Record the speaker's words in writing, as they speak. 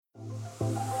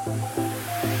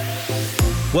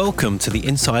Welcome to the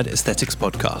Inside Aesthetics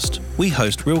podcast. We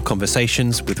host real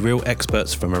conversations with real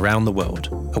experts from around the world.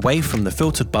 Away from the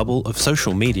filtered bubble of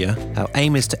social media, our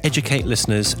aim is to educate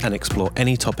listeners and explore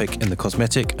any topic in the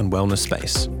cosmetic and wellness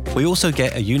space. We also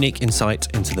get a unique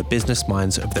insight into the business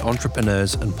minds of the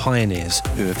entrepreneurs and pioneers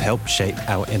who have helped shape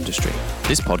our industry.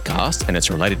 This podcast and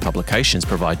its related publications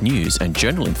provide news and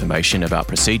journal information about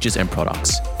procedures and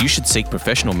products. You should seek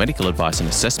professional medical advice and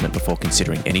assessment before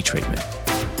considering any treatment.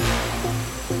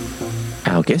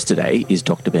 Our guest today is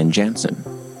Dr. Ben Jansen.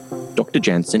 Dr.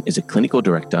 Jansen is a clinical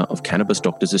director of Cannabis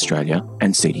Doctors Australia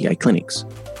and CDA Clinics.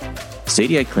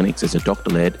 CDA Clinics is a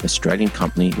doctor-led Australian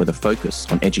company with a focus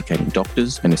on educating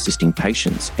doctors and assisting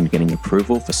patients in getting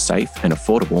approval for safe and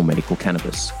affordable medical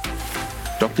cannabis.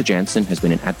 Dr. Jansen has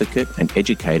been an advocate and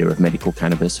educator of medical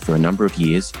cannabis for a number of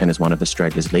years and is one of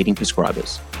Australia's leading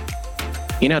prescribers.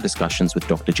 In our discussions with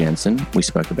Dr. Jansen, we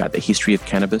spoke about the history of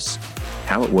cannabis,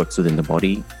 how it works within the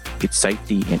body, its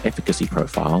safety and efficacy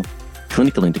profile,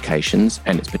 clinical indications,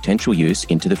 and its potential use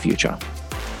into the future.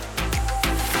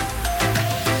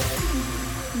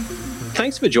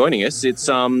 Thanks for joining us. It's,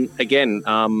 I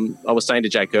was saying to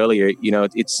Jake earlier,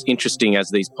 it's interesting as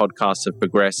these podcasts have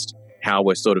progressed, how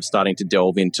we're sort of starting to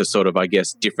delve into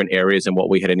different areas than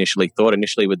what we had initially thought.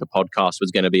 Initially with the podcast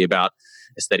was going to be about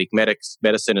aesthetic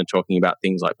medicine and talking about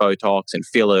things like Botox and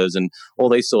fillers and all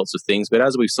these sorts of things. But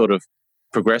as we've sort of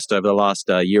progressed over the last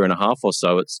year and a half or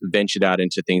so, it's ventured out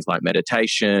into things like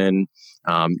meditation,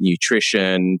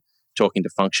 nutrition, talking to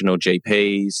functional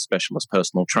GPs, specialist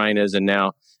personal trainers, and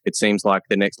now it seems like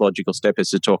the next logical step is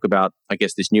to talk about,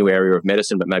 this new area of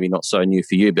medicine, but maybe not so new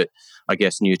for you, but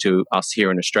new to us here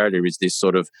in Australia is this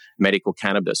sort of medical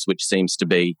cannabis, which seems to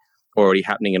be already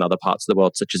happening in other parts of the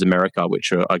world, such as America,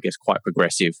 which are, quite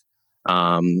progressive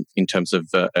in terms of,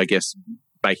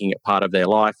 making it part of their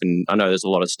life. And I know there's a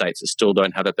lot of states that still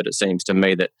don't have it, but it seems to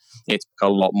me that it's a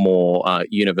lot more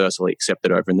universally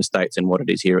accepted over in the States than what it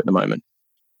is here at the moment.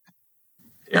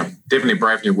 Yeah, definitely a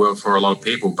brave new world for a lot of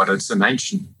people, but it's an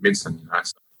ancient medicine.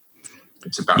 So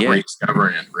it's about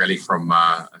rediscovering it really from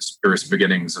spurious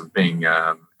beginnings of being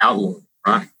outlawed,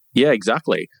 right? Yeah,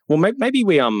 exactly. Well, maybe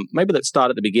let's start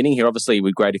at the beginning here. Obviously, it would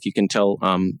be great if you can tell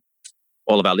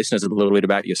all of our listeners a little bit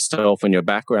about yourself and your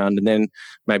background, and then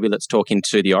maybe let's talk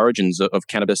into the origins of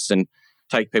cannabis and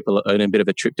take people on a bit of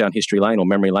a trip down history lane or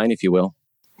memory lane, if you will.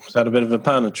 Is that a bit of a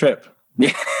pun, a trip?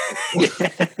 Yeah.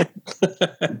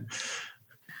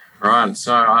 All right,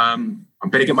 so I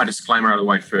better get my disclaimer out of the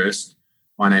way first.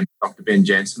 My name is Dr. Ben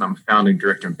Jansen. I'm founding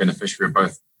director and beneficiary of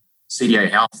both CDA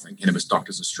Health and Cannabis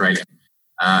Doctors Australia.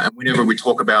 And whenever we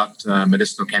talk about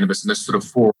medicinal cannabis in this sort of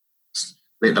forum,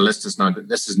 let the listeners know that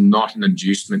this is not an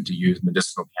inducement to use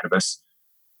medicinal cannabis.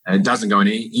 It doesn't go in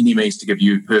any means to give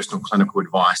you personal clinical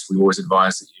advice. We always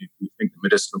advise that if you think that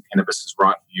medicinal cannabis is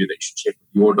right for you, that you should check with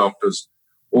your doctors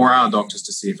or our doctors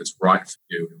to see if it's right for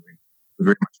you. We're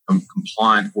very much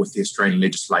compliant with the Australian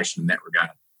legislation in that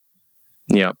regard.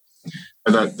 Yeah.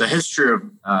 The history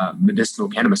of medicinal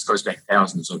cannabis goes back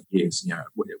thousands of years. It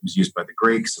was used by the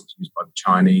Greeks, it was used by the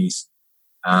Chinese.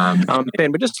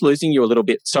 Ben, we're just losing you a little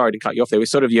bit. Sorry to cut you off there. We're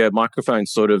sort of your microphone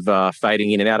fading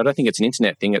in and out. I don't think it's an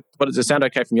internet thing. But does it sound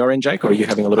okay from your end, Jake, or are you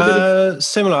having a little bit of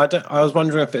similar? I was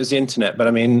wondering if it was the internet, but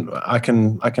I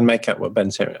can make out what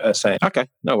Ben's saying. Okay,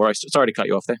 no worries. Sorry to cut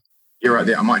you off there. You're right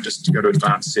there. I might just go to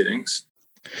advanced settings.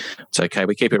 It's okay.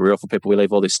 We keep it real for people. We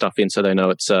leave all this stuff in so they know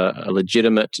it's a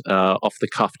legitimate,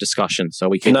 off-the-cuff discussion. So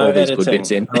we keep all these good bits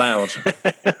in. Allowed.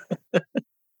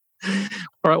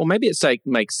 All right. Well, maybe it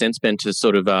makes sense, Ben, to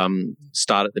sort of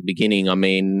start at the beginning. I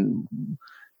mean,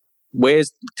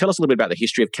 tell us a little bit about the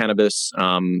history of cannabis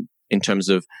in terms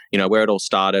of where it all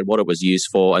started, what it was used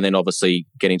for, and then obviously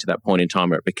getting to that point in time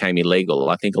where it became illegal.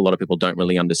 I think a lot of people don't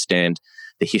really understand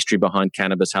the history behind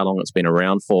cannabis, how long it's been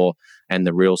around for, and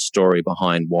the real story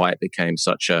behind why it became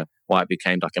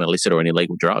like an illicit or an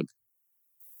illegal drug.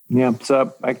 Yeah.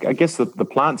 So I guess the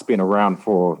plant's been around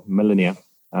for millennia.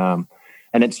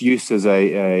 And its use as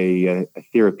a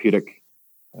therapeutic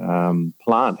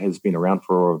plant has been around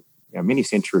for many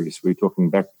centuries. We're talking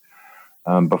back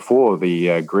before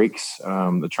the Greeks,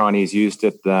 the Chinese used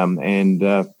it, and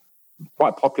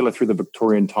quite popular through the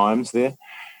Victorian times there.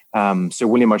 Sir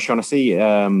William O'Shaughnessy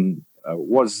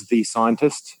was the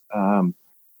scientist from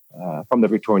the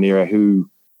Victorian era who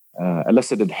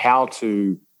elicited how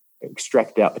to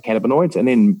extract out the cannabinoids and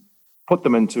then put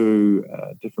them into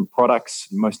different products,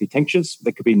 mostly tinctures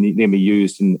that could then be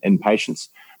used in patients.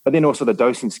 But then also the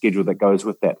dosing schedule that goes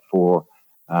with that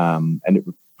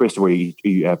first of all, he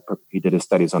did his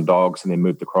studies on dogs and then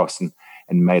moved across and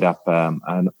made up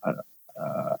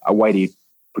a way to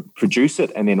produce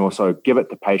it and then also give it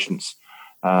to patients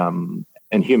in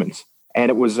humans. And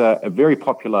it was very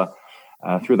popular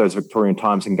through those Victorian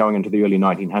times and going into the early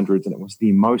 1900s. And it was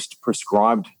the most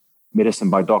prescribed medicine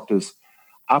by doctors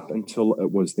up until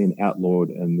it was then outlawed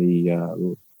in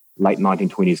the late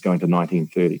 1920s going to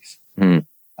 1930s.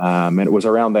 And it was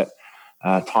around that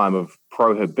time of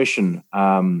prohibition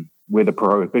where the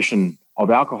prohibition of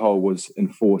alcohol was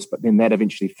enforced, but then that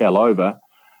eventually fell over.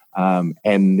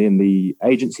 And then the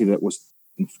agency that was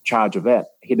in charge of that,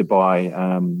 headed by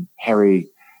Harry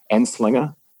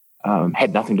Anslinger,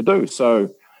 had nothing to do.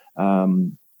 So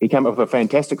he came up with a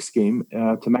fantastic scheme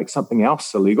to make something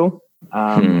else illegal,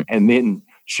 and then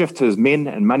shift his men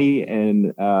and money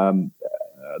and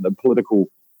the political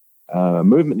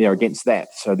movement there against that.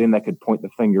 So then they could point the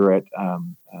finger at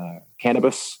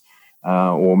cannabis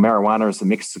or marijuana, as the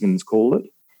Mexicans called it.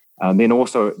 And then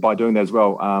also by doing that as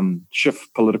well,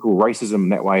 shift political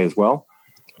racism that way as well,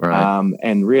 right.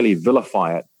 And really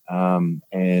vilify it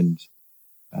and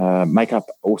make up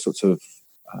all sorts of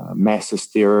mass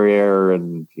hysteria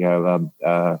and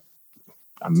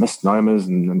misnomers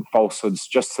and falsehoods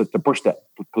just to push that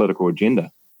political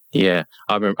agenda. Yeah,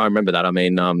 I remember that. I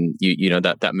mean,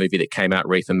 that movie that came out,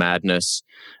 Reefer Madness.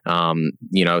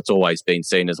 It's always been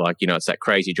seen as like, it's that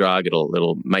crazy drug.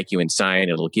 It'll make you insane.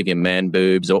 It'll give you man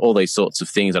boobs, or all these sorts of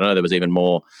things. I know there was even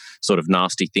more sort of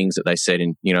nasty things that they said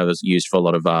in, it was used for a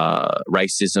lot of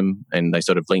racism, and they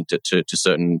sort of linked it to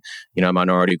certain,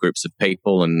 minority groups of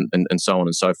people and so on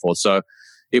and so forth. So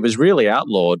it was really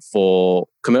outlawed for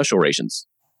commercial reasons,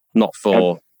 not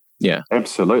for,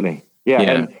 Absolutely.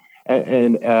 Yeah.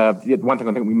 And one thing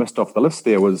I think we missed off the list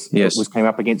there was came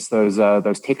up against those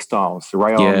textiles, the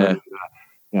rayon,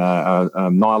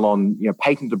 nylon,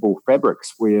 patentable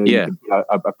fabrics where you could get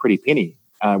a pretty penny,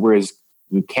 whereas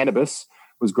cannabis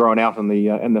was grown out in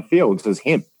the fields as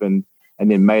hemp and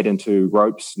then made into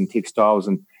ropes and textiles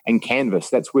and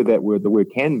canvas. That's where the word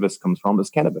canvas comes from.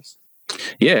 Is cannabis.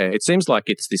 Yeah, it seems like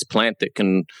it's this plant that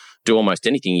can do almost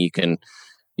anything. You can.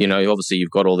 Obviously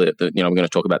you've got all the we're going to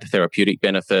talk about the therapeutic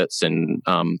benefits, and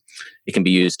it can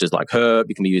be used as like herb.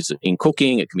 It can be used in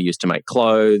cooking. It can be used to make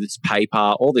clothes,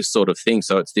 paper, all this sort of thing.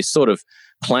 So it's this sort of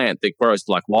plant that grows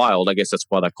like wild. I guess that's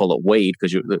why they call it weed,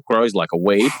 because it grows like a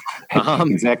weed.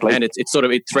 Exactly. And it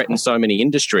threatens so many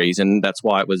industries, and that's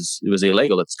why it was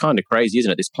illegal. It's kind of crazy,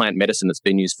 isn't it? This plant medicine that's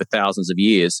been used for thousands of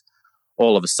years,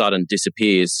 all of a sudden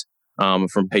disappears from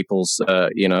people's,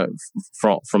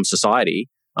 from society.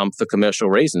 For commercial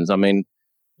reasons. I mean,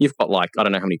 you've got I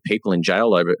don't know how many people in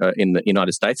jail over in the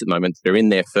United States at the moment. They're in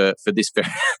there for this.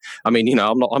 I mean,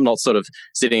 I'm not sort of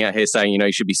sitting out here saying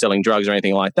you should be selling drugs or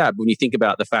anything like that. But when you think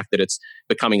about the fact that it's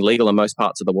becoming legal in most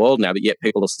parts of the world now, but yet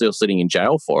people are still sitting in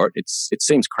jail for it, it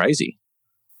seems crazy.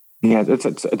 Yeah,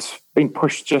 it's been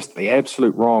pushed just the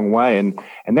absolute wrong way, and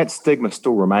that stigma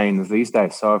still remains these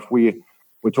days. So if we're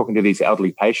talking to these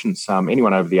elderly patients,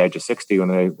 anyone over the age of 60,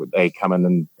 when they come in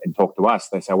and talk to us,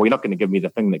 they say, well, you're not going to give me the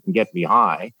thing that can get me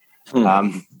high.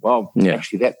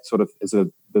 Actually, that sort of is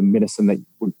the medicine that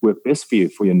would work best for you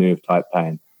for your nerve type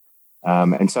pain.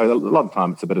 And so a lot of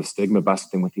time it's a bit of stigma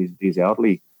busting with these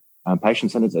elderly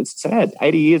patients. And it's sad.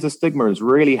 80 years of stigma is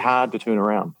really hard to turn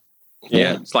around.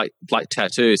 Yeah, it's like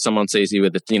tattoos. Someone sees you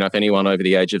with if anyone over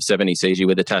the age of 70 sees you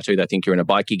with a tattoo, they think you're in a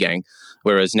bikie gang.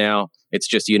 Whereas now it's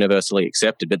just universally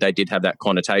accepted. But they did have that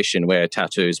connotation where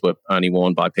tattoos were only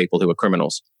worn by people who were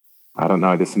criminals. I don't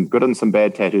know. There's some good and some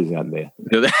bad tattoos out there.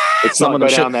 Some of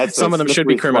them should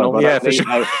be criminal. Yeah, for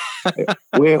sure.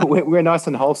 We're nice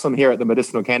and wholesome here at the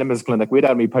Medicinal Cannabis Clinic. We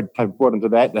don't be brought into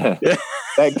that.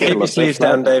 Keep your sleeves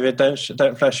down, David.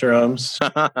 Don't flash your arms.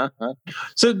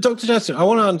 So, Dr. Jansen, I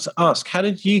want to ask, how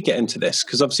did you get into this?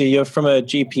 Because obviously you're from a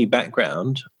GP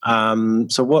background.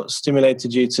 So what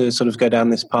stimulated you to sort of go down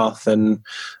this path and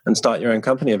start your own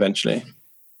company eventually?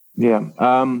 Yeah.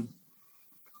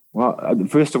 Well,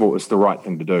 first of all, it's the right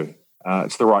thing to do.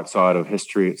 It's the right side of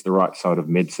history. It's the right side of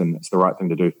medicine. It's the right thing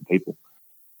to do for people.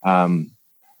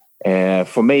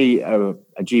 For me, a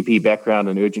GP background,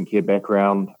 an urgent care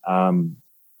background,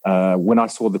 when I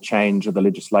saw the change of the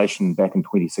legislation back in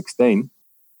 2016,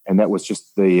 and that was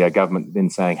just the government then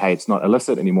saying, hey, it's not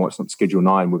illicit anymore, it's not Schedule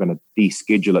 9, we're going to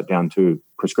deschedule it down to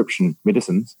prescription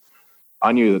medicines,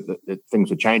 I knew that things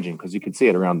were changing because you could see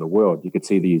it around the world. You could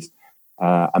see these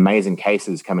amazing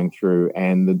cases coming through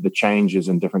and the changes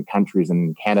in different countries,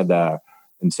 in Canada,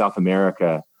 in South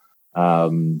America,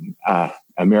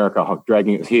 America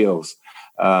dragging its heels.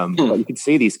 But you could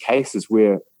see these cases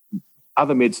where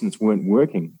other medicines weren't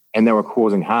working and they were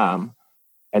causing harm.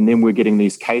 And then we're getting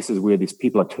these cases where these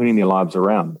people are turning their lives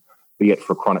around, be it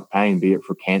for chronic pain, be it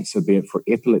for cancer, be it for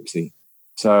epilepsy.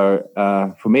 So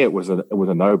for me, it was a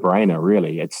no-brainer,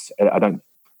 really. I don't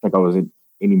think I was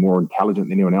any more intelligent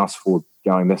than anyone else for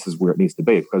going, this is where it needs to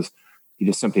be, because you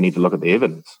just simply need to look at the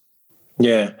evidence.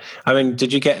 Yeah. I mean,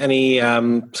 did you get any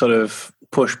sort of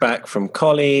pushback from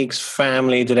colleagues,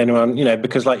 family? Did anyone,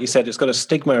 because like you said, it's got a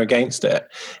stigma against it,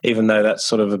 even though that's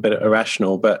sort of a bit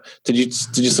irrational. But did you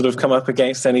sort of come up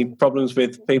against any problems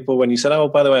with people when you said, oh,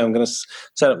 by the way, I'm going to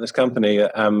set up this company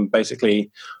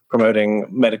basically promoting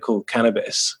medical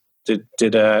cannabis? Did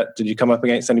you come up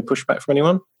against any pushback from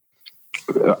anyone?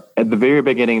 At the very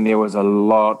beginning, there was a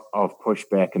lot of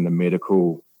pushback in the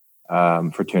medical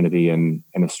fraternity in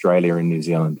Australia and New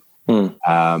Zealand.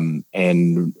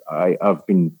 And I've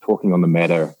been talking on the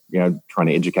matter, trying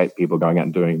to educate people, going out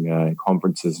and doing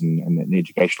conferences and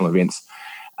educational events.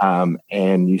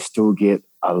 And you still get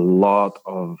a lot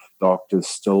of doctors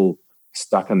still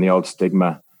stuck in the old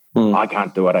stigma. I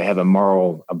can't do it. I have a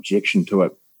moral objection to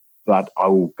it, but I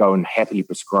will go and happily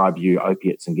prescribe you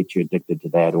opiates and get you addicted to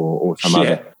that or some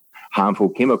other harmful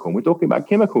chemical. And we're talking about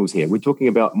chemicals here. We're talking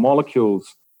about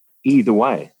molecules either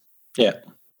way. Yeah.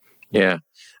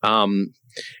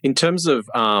 In terms of,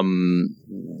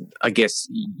 I guess,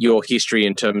 your history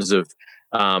in terms of,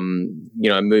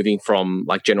 moving from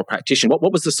like general practitioner,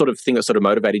 what was the sort of thing that sort of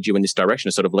motivated you in this direction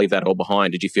to sort of leave that all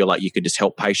behind? Did you feel like you could just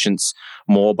help patients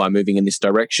more by moving in this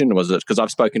direction? Was it,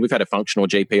 because we've had a functional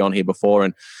GP on here before,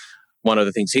 and one of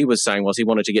the things he was saying was he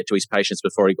wanted to get to his patients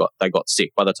before they got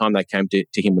sick. By the time they came to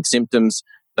him with symptoms,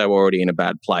 they were already in a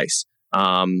bad place.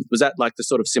 Was that like the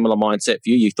sort of similar mindset for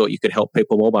you? You thought you could help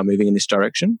people more by moving in this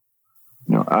direction?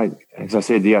 No, as I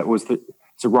said,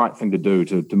 it's the right thing to do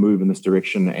to move in this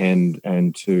direction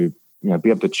and to be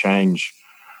able to change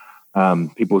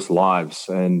people's lives,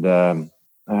 and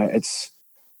it's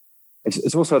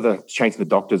also the change the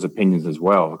doctors' opinions as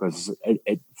well, because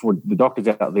for the doctors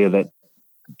out there that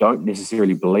don't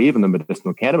necessarily believe in the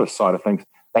medicinal cannabis side of things,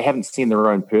 they haven't seen their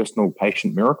own personal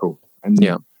patient miracle, and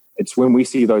it's when we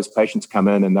see those patients come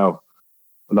in and they'll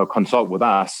consult with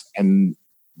us and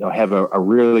they'll have a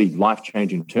really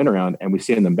life-changing turnaround, and we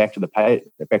send them back to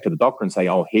the doctor and say,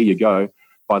 oh, here you go.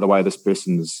 By the way, this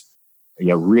person's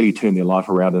really turned their life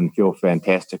around and feel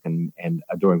fantastic and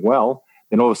are doing well.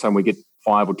 Then all of a sudden we get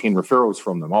 5 or 10 referrals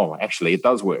from them. Oh, actually, it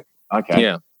does work.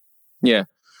 Okay. Yeah.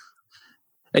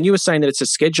 And you were saying that it's a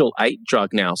Schedule 8 drug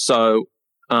now. So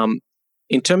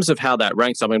in terms of how that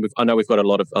ranks, I mean, I know we've got a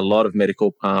lot of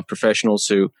medical professionals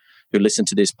who listen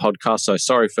to this podcast. So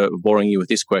sorry for boring you with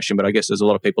this question, but I guess there's a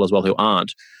lot of people as well who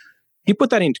aren't. Can you put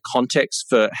that into context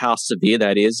for how severe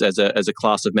that is as a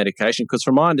class of medication? Because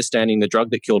from my understanding, the drug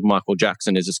that killed Michael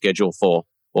Jackson is a Schedule 4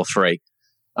 or 3.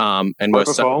 And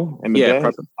propofol,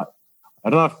 I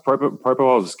don't know if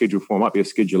propofol is a Schedule 4. It might be a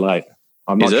Schedule 8.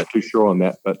 I'm not too sure on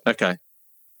that. But okay.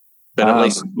 But at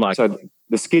least so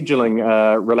the scheduling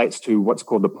relates to what's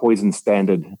called the poison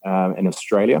standard in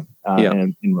Australia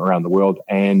and around the world.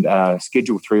 And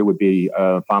Schedule 3 would be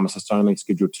pharmacist only.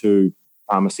 Schedule 2,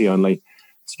 pharmacy only.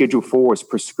 Schedule 4 is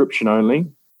prescription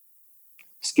only.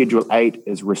 Schedule 8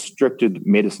 is restricted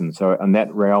medicine. So in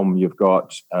that realm, you've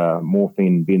got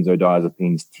morphine,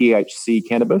 benzodiazepines, THC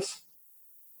cannabis.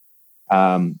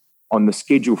 On the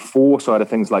Schedule 4 side of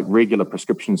things, like regular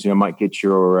prescriptions, you might get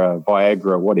your Viagra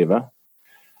or whatever.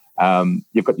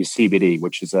 You've got your CBD,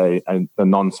 which is the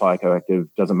non-psychoactive,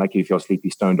 doesn't make you feel sleepy,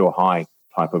 stoned, or high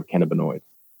type of cannabinoid.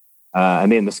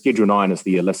 And then the Schedule 9 is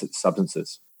the illicit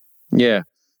substances. Yeah.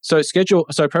 So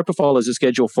propofol is a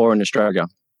Schedule 4 in Australia.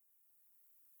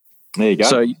 There you go.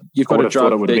 So you've got a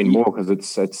drug. I would have been more because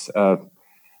it's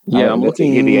I'm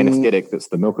looking a heavy anesthetic. That's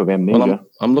the milk of amnesia. Well,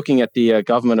 I'm looking at the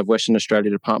Government of Western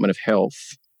Australia Department of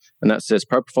Health, and that says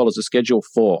propofol is a Schedule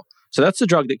 4. So that's the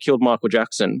drug that killed Michael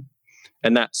Jackson,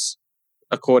 and that's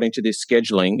according to this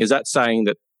scheduling. Is that saying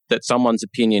that someone's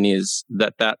opinion is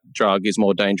that drug is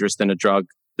more dangerous than a drug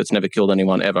that's never killed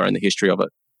anyone ever in the history of it?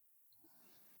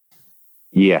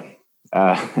 Yeah.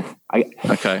 Okay.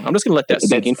 I'm just going to let that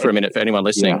sink in for a minute for anyone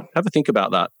listening. Yeah. Have a think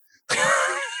about that.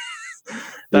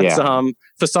 That's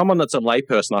for someone that's a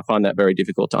layperson, I find that very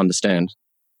difficult to understand.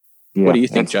 Yeah, what do you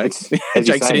think, Jake?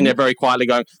 Jake's sitting there very quietly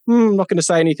going, I'm not going to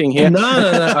say anything here. No.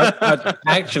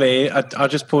 I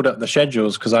just pulled up the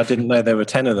schedules because I didn't know there were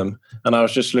 10 of them. And I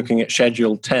was just looking at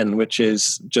Schedule 10, which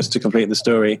is, just to complete the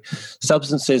story,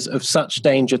 substances of such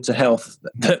danger to health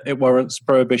that it warrants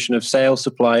prohibition of sale,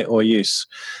 supply, or use.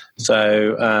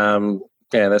 So,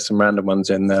 there's some random ones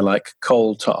in there, like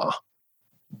coal tar.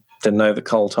 Didn't know that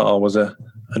coal tar was a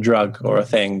drug or a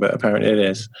thing, but apparently it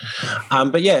is.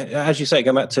 But yeah, as you say,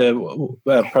 going back to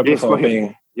propofol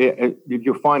being... Yeah,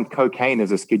 you'll find cocaine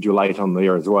as a Schedule 8 on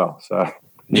there as well. So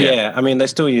yeah, I mean, they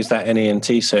still use that in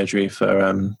ENT surgery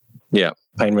for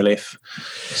pain relief.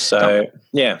 So,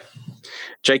 yeah.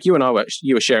 Jake, you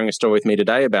were sharing a story with me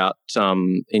today about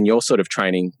in your sort of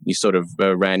training, you sort of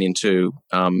ran into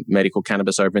medical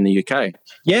cannabis over in the UK.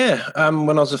 Yeah,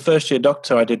 when I was a first-year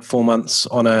doctor, I did 4 months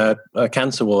on a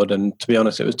cancer ward, and to be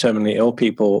honest, it was terminally ill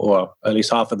people, or at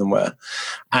least half of them were.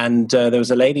 And there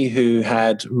was a lady who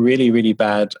had really, really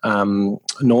bad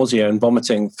nausea and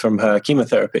vomiting from her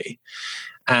chemotherapy.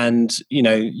 And,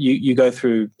 you go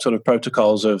through sort of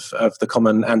protocols of the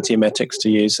common antiemetics to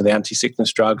use, so the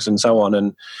anti-sickness drugs and so on.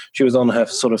 And she was on her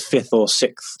sort of 5th or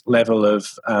 6th level of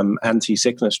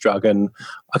anti-sickness drug. And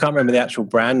I can't remember the actual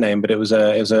brand name, but it was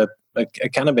a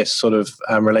cannabis sort of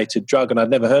related drug, and I'd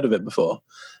never heard of it before.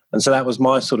 And so that was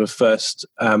my sort of first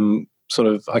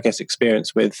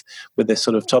experience with this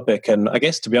sort of topic. And I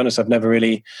guess, to be honest, I've never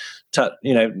really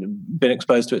been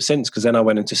exposed to it since, because then I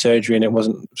went into surgery and it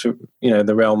wasn't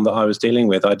the realm that I was dealing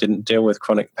with. I didn't deal with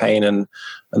chronic pain and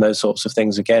those sorts of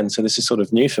things again. So this is sort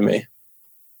of new for me.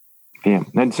 Yeah,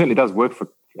 and it certainly does work for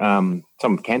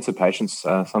some cancer patients.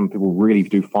 Some people really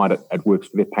do find it works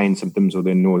for their pain symptoms or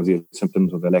their nausea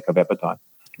symptoms or their lack of appetite.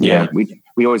 Yeah.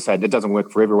 We always say that doesn't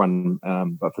work for everyone,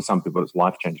 but for some people it's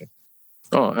life-changing.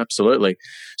 Oh, absolutely.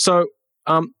 So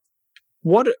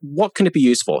what can it be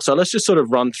used for? So let's just sort of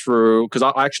run through, because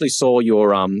I actually saw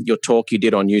your talk you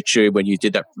did on YouTube when you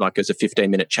did that, like, as a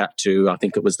 15-minute chat to, I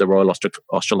think it was the Royal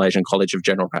Australasian College of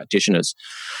General Practitioners.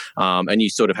 And you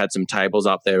sort of had some tables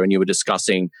up there and you were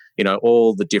discussing,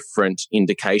 all the different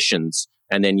indications.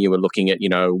 And then you were looking at,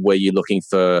 were you looking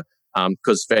for,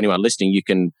 because for anyone listening, you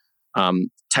can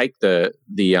take the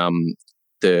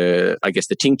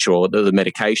tincture or the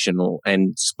medication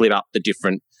and split up the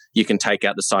different. You can take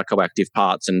out the psychoactive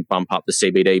parts and bump up the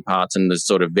CBD parts, and there's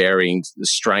sort of varying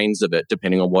strains of it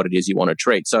depending on what it is you want to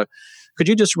treat. So could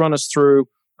you just run us through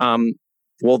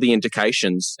all the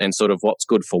indications and sort of what's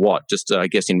good for what, just I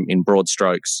guess in broad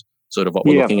strokes, sort of what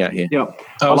we're looking at here? Yeah.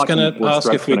 I was going to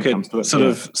ask if we could sort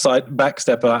of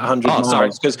backstep 100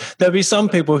 miles, because there'll be some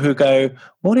people who go,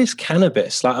 what is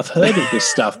cannabis? Like, I've heard of this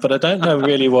stuff, but I don't know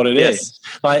really what it is.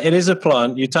 Like, it is a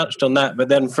plant. You touched on that, but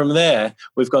then from there,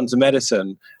 we've gone to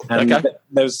medicine, and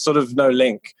there's sort of no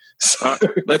link. So,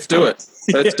 let's do it.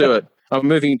 Let's do it. I'm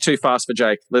moving too fast for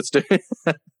Jake. Let's do it.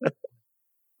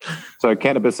 So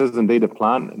cannabis is indeed a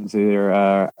plant. There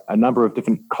are a number of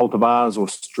different cultivars or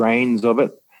strains of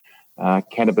it.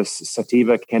 Cannabis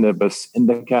sativa, cannabis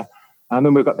indica, and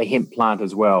then we've got the hemp plant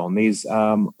as well. And these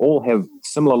all have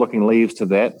similar looking leaves to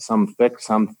that, some thick,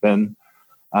 some thin.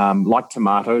 Like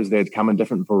tomatoes, they'd come in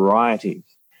different varieties.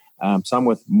 Some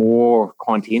with more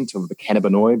content of the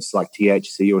cannabinoids like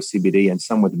THC or CBD, and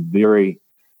some with very,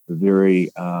 very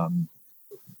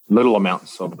little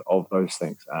amounts of those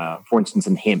things. For instance,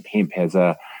 in hemp has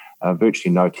a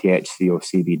virtually no THC or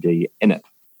CBD in it.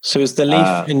 So is the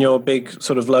leaf in your big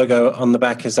sort of logo on the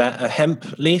back, is that a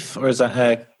hemp leaf or is that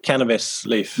a cannabis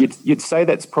leaf? You'd say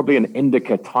that's probably an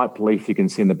indica type leaf you can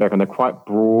see in the back, and they're quite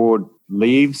broad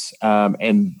leaves.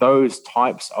 And those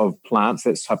types of plants,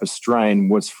 that type of strain,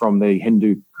 was from the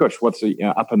Hindu Kush,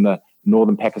 up in the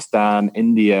northern Pakistan,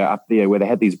 India, up there, where they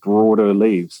had these broader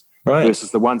leaves. Right. Versus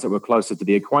the ones that were closer to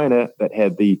the equator that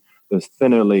had the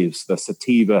thinner leaves, the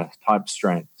sativa type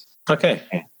strains. Okay.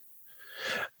 Yeah.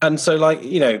 And so,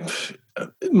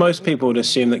 most people would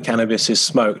assume that cannabis is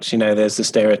smoked. There's the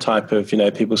stereotype of,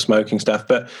 people smoking stuff.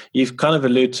 But you've kind of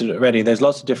alluded to it already. There's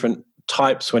lots of different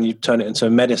types when you turn it into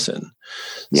a medicine.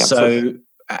 Yeah, so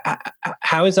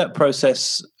how is that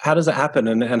process? How does that happen?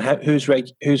 And who's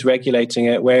regulating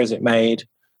it? Where is it made?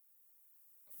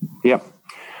 Yep.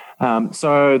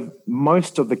 So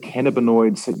most of the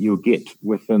cannabinoids that you'll get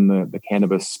within the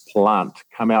cannabis plant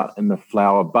come out in the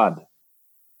flower bud.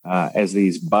 As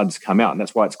these buds come out, and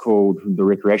that's why it's called, the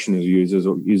recreational users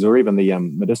or even the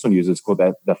medicinal users call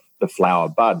that the flower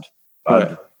bud.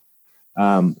 Right.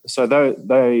 So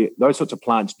those sorts of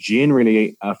plants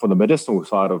generally, for the medicinal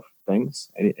side of things,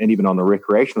 and even on the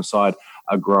recreational side,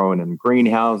 are grown in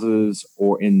greenhouses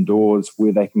or indoors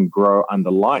where they can grow under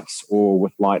lights or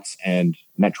with lights and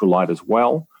natural light as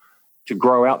well, to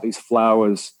grow out these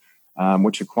flowers,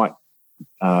 which are quite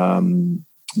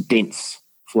dense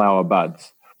flower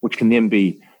buds, which can then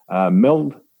be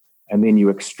milled, and then you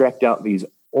extract out these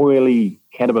oily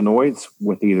cannabinoids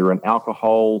with either an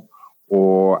alcohol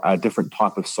or a different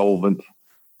type of solvent.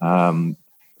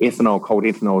 Ethanol, cold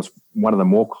ethanol is one of the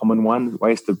more common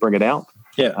ways to bring it out.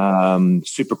 Yeah.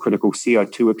 Supercritical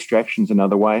CO2 extraction is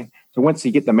another way. So once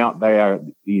you get them out, they are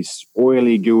these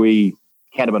oily, gooey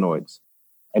cannabinoids.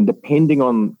 And depending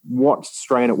on what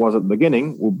strain it was at the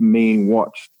beginning will mean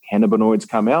what cannabinoids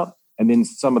come out, and then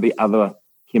some of the other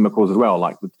chemicals as well,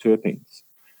 like the terpenes.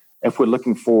 If we're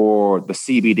looking for the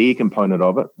CBD component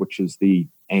of it, which is the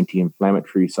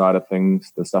anti-inflammatory side of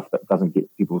things, the stuff that doesn't get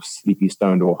people sleepy,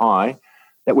 stoned, or high,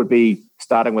 that would be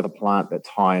starting with a plant that's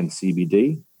high in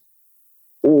CBD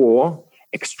or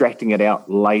extracting it out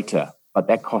later. But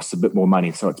that costs a bit more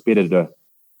money, so it's better to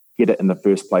get it in the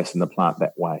first place in the plant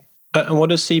that way. And what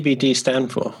does CBD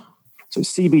stand for? So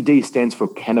CBD stands for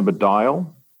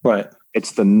cannabidiol. Right.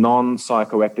 It's the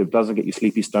non-psychoactive, doesn't get you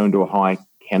sleepy, stoned, or high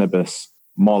cannabis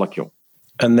molecule.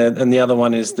 And the other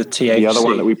one is the THC. The other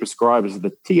one that we prescribe is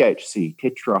the THC,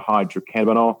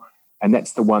 tetrahydrocannabinol, and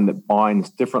that's the one that binds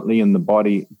differently in the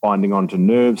body, binding onto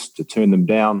nerves to turn them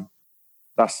down.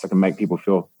 Thus, it can make people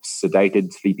feel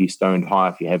sedated, sleepy, stoned, high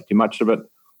if you have too much of it.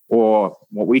 Or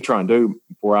what we try and do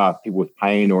for our people with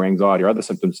pain or anxiety or other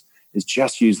symptoms is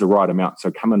just use the right amount.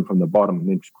 So come in from the bottom and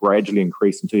then gradually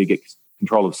increase until you get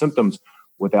control of symptoms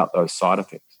without those side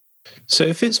effects. So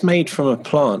if it's made from a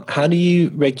plant, how do you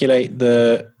regulate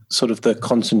the sort of the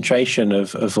concentration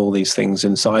of all these things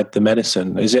inside the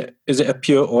medicine? Is it a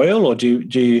pure oil, or do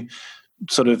you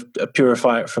sort of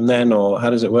purify it from then, or how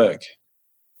does it work?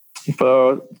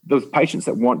 For those patients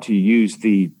that want to use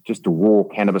just a raw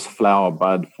cannabis flower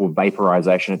bud for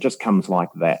vaporization, it just comes like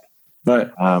that.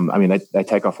 Right. They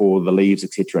take off all the leaves,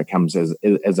 etc. It comes as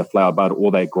a flower bud,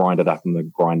 or they grind it up in the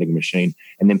grinding machine,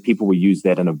 and then people will use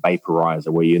that in a vaporizer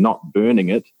where you're not burning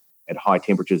it at high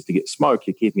temperatures to get smoke.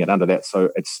 You're keeping it under that,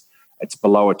 so it's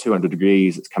below 200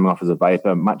 degrees. It's coming off as a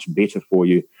vapor, much better for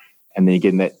you, and then you're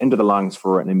getting that into the lungs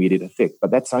for an immediate effect. But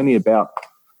that's only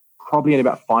probably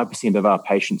about 5% of our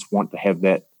patients want to have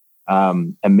that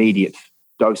immediate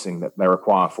dosing that they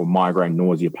require for migraine,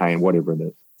 nausea, pain, whatever it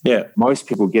is. Yeah. Most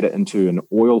people get it into an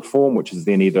oil form, which is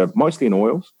then either mostly in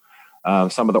oils,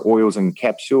 some of the oils in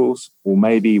capsules, or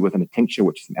maybe within a tincture,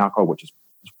 which is an alcohol, which is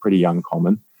pretty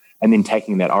uncommon, and then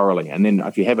taking that orally. And then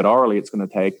if you have it orally, it's going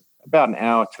to take about an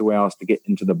hour, 2 hours to get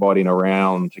into the body and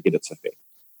around to get its effect.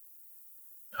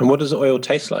 And what does the oil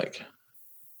taste like?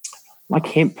 Like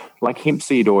hemp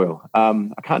seed oil.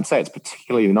 I can't say it's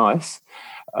particularly nice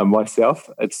myself.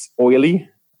 It's oily.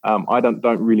 I don't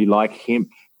really like hemp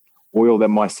oil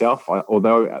than myself,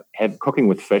 although I have cooking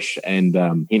with fish and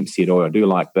hemp seed oil. I do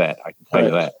like that. I can tell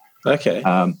you that. Okay.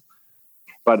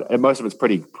 But most of it's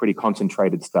pretty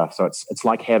concentrated stuff. So it's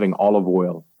like having olive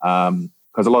oil,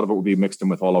 because a lot of it will be mixed in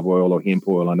with olive oil or hemp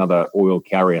oil, another oil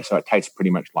carrier. So it tastes pretty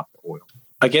much like the oil.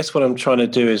 I guess what I'm trying to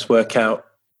do is work out,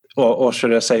 or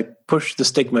should I say, push the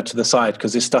stigma to the side,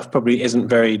 because this stuff probably isn't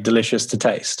very delicious to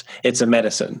taste. It's a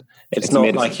medicine. It's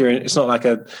not like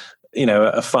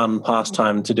a fun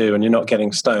pastime to do, and you're not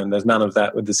getting stoned. There's none of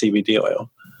that with the CBD oil.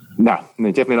 No,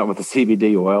 definitely not with the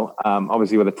CBD oil.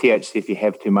 Obviously, with the THC, if you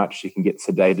have too much, you can get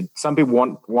sedated. Some people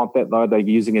want that, though. They're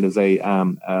using it as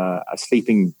a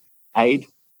sleeping aid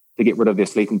to get rid of their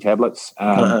sleeping tablets.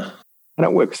 And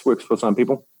it works for some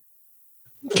people.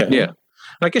 Okay. Yeah.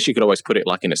 I guess you could always put it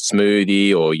like in a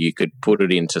smoothie, or you could put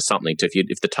it into something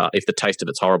if the taste of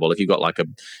it's horrible. If you've got like a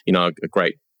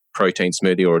great protein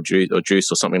smoothie or a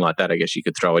juice or something like that, I guess you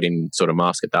could throw it in, sort of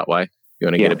mask it that way. You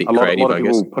want to get a bit creative, a lot of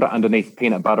people put it underneath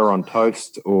peanut butter on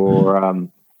toast, or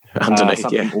underneath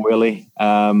something oily.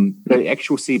 The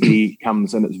actual CBD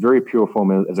comes in its very pure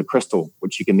form as a crystal,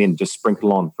 which you can then just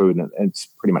sprinkle on food, and it's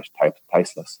pretty much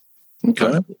tasteless.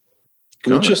 Okay.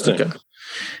 Interesting. Okay.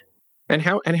 And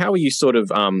how are you sort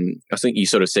of? I think you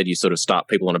sort of said you sort of start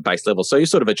people on a base level, so you're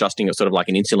sort of adjusting it, sort of like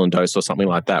an insulin dose or something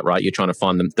like that, right? You're trying to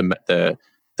find the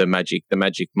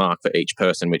magic mark for each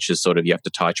person, which is sort of you have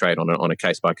to titrate on a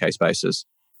case by case basis.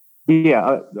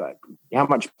 Yeah, how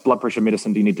much blood pressure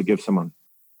medicine do you need to give someone?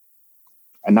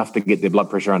 Enough to get their blood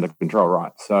pressure under control,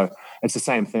 right? So it's the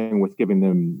same thing with giving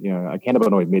them, a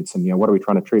cannabinoid medicine. What are we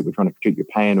trying to treat? We're trying to treat your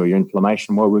pain or your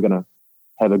inflammation. Well, we're going to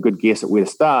have a good guess at where to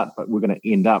start, but we're going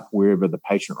to end up wherever the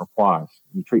patient requires.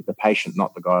 You treat the patient,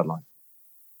 not the guideline.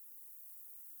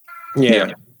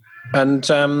 Yeah.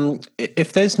 And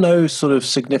if there's no sort of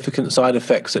significant side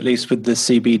effects, at least with the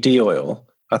CBD oil,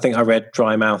 I think I read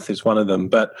dry mouth is one of them,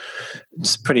 but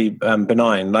it's pretty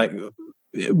benign. Like,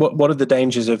 what are the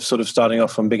dangers of sort of starting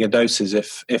off on bigger doses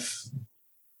if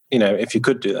you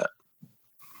could do that?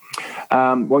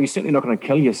 Well, you're certainly not going to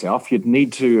kill yourself. You'd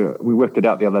need to, we worked it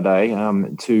out the other day,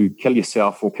 to kill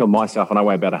yourself or kill myself, and I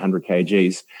weigh about 100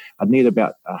 kgs, I'd need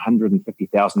about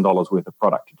 $150,000 worth of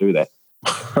product to do that.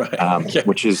 Right.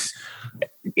 Which is,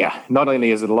 not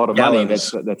only is it a lot of money,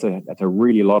 that's a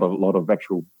really lot of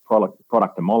actual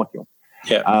product and molecule.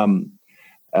 Yeah.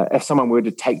 If someone were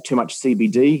to take too much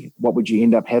CBD, what would you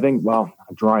end up having? Well,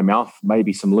 a dry mouth,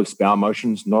 maybe some loose bowel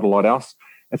motions, not a lot else.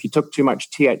 If you took too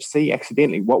much THC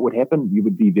accidentally, what would happen? You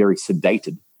would be very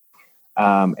sedated.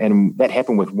 And that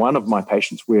happened with one of my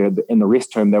patients where in the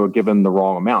rest term, they were given the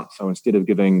wrong amount. So instead of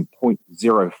giving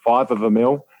 0.05 of a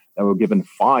mil, they were given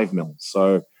 5 mils.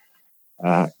 So,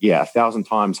 1,000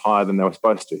 times higher than they were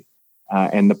supposed to.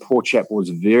 And the poor chap was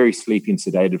very sleepy and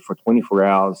sedated for 24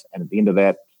 hours. And at the end of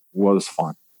that was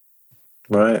fine.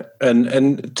 Right.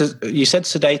 And you said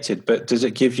sedated, but does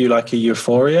it give you like a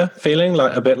euphoria feeling,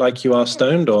 like a bit like you are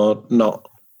stoned or not?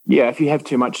 Yeah, if you have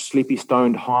too much sleepy,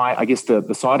 stoned, high, I guess the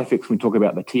side effects when we talk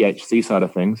about the THC side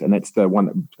of things, and that's the one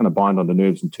that's going to bind on the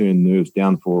nerves and turn nerves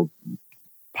down for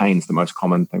pain's the most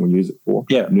common thing we use it for.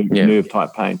 Nerve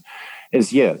type pain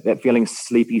is, that feeling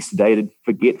sleepy, sedated,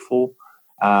 forgetful.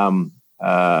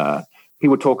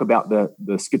 People talk about the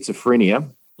schizophrenia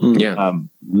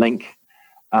link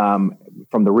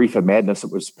from the reefer madness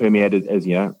that was permeated as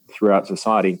throughout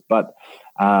society, but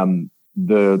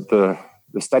the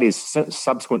studies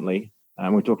subsequently,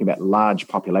 we're talking about large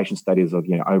population studies of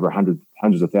over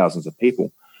hundreds of thousands of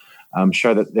people,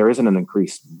 show that there isn't an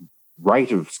increased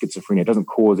rate of schizophrenia. It doesn't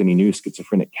cause any new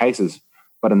schizophrenic cases,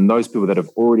 but in those people that have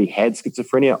already had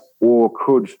schizophrenia or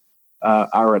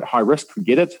are at high risk to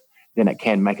get it, then it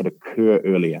can make it occur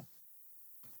earlier.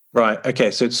 Right.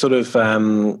 Okay. So it's sort of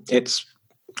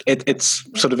it's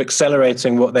sort of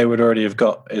accelerating what they would already have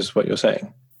got, is what you're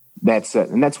saying. That's it.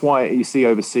 And that's why you see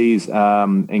overseas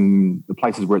in the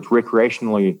places where it's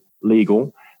recreationally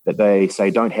legal that they say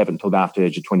don't have it until after the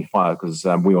age of 25, because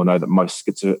we all know that most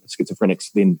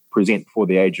schizophrenics then present before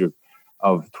the age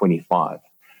of 25.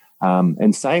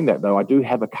 And saying that, though, I do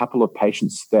have a couple of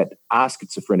patients that are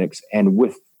schizophrenics and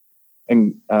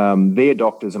their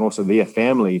doctors and also their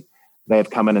family, they have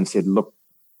come in and said, look,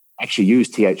 actually use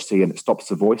THC and it stops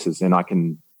the voices and I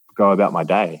can go about my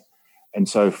day. And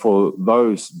so for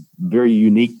those very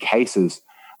unique cases,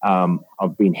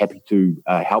 I've been happy to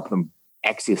help them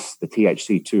access the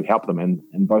THC to help them. And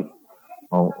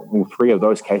all three of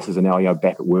those cases are now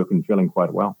back at work and feeling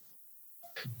quite well.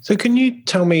 So can you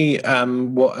tell me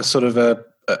what a sort of a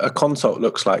consult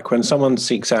looks like when someone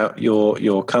seeks out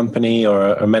your company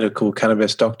or a medical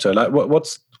cannabis doctor? Like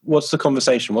what's the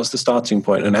conversation? What's the starting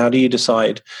point? And how do you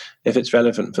decide if it's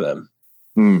relevant for them?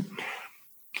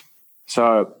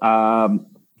 So,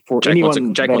 for Jake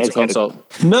anyone, Jake wants a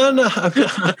consult. No,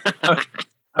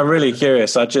 I'm really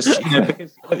curious. I just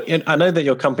because I know that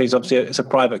your company's obviously it's a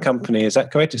private company. Is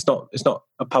that correct? It's not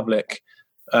a public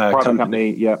private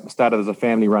company. Yeah, started as a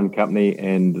family-run company,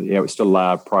 and it's still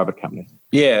a private company.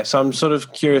 Yeah, so I'm sort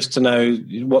of curious to know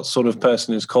what sort of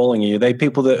person is calling you. Are they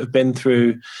people that have been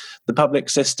through the public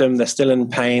system? They're still in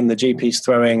pain. The GP's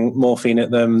throwing morphine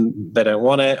at them. They don't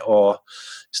want it, or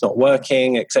it's not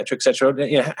working, et cetera, et cetera.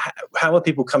 How are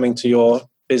people coming to your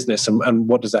business and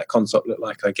what does that consult look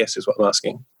like, I guess is what I'm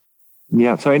asking.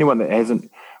 Yeah, so anyone that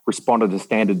hasn't responded to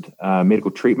standard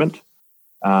medical treatment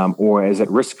or is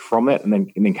at risk from that and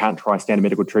then can't try standard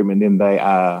medical treatment, then they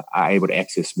are able to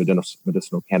access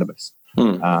medicinal cannabis.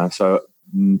 So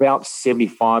about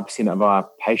 75% of our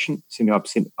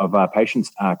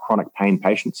patients are chronic pain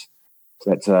patients.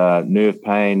 So that's nerve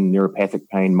pain, neuropathic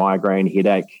pain, migraine,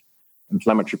 headache,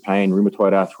 inflammatory pain,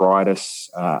 rheumatoid arthritis,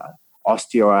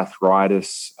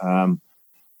 osteoarthritis,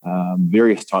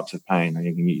 various types of pain.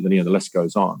 The list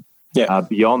goes on. Yeah.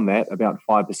 Beyond that, about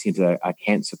 5% are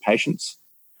cancer patients.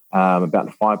 About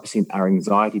 5% are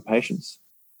anxiety patients.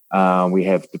 We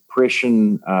have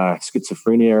depression,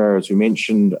 schizophrenia, as we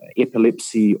mentioned,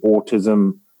 epilepsy,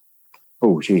 autism.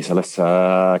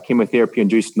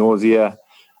 Chemotherapy-induced nausea.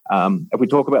 If we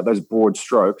talk about those broad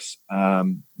strokes,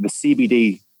 the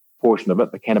CBD portion of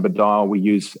it, the cannabidiol, we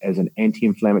use as an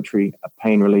anti-inflammatory, a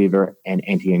pain reliever, and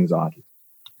anti-anxiety.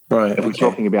 Right. If we're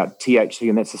talking about THC,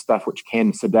 and that's the stuff which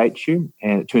can sedate you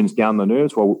and it turns down the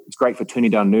nerves, well, it's great for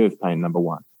turning down nerve pain, number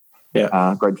one.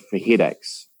 Yeah. Great for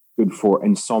headaches, good for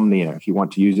insomnia if you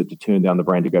want to use it to turn down the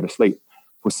brain to go to sleep.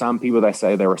 For some people, they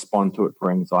say they respond to it for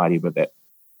anxiety, but that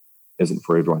isn't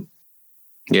for everyone.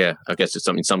 Yeah, I guess it's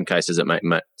in some cases it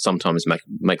sometimes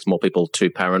makes more people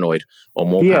too paranoid or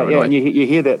more paranoid. Yeah, and you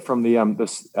hear that from the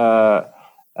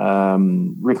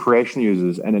recreational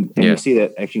users, and you see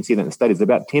that in the studies.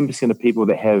 About 10% of people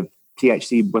that have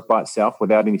THC by itself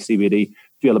without any CBD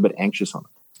feel a bit anxious on it.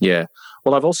 Yeah.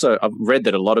 Well, I've read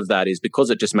that a lot of that is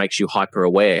because it just makes you hyper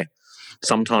aware.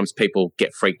 Sometimes people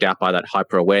get freaked out by that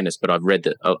hyper awareness, but I've read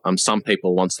that some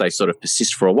people, once they sort of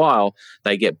persist for a while,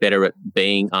 they get better at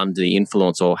being under the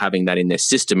influence or having that in their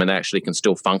system, and they actually can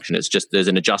still function. It's just there's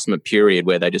an adjustment period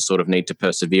where they just sort of need to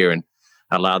persevere and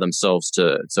allow themselves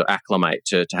to acclimate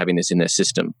to having this in their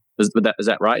system. Is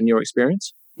that right in your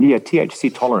experience? Yeah,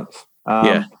 THC tolerance.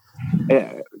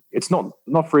 it's not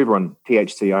for everyone,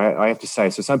 THC, I have to say.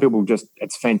 So some people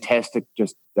it's fantastic.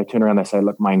 Just they turn around, they say,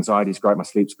 look, my anxiety's great, my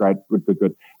sleep's great,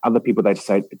 good. Other people, they just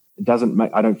say, it doesn't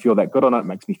make, I don't feel that good on it. It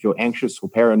makes me feel anxious or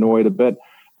paranoid a bit.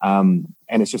 And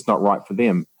it's just not right for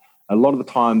them. A lot of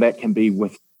the time that can be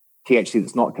with THC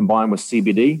that's not combined with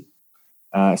CBD,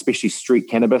 especially street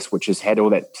cannabis, which has had all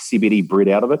that CBD bred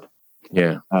out of it.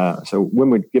 Yeah. So when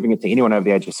we're giving it to anyone over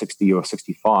the age of 60 or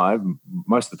 65,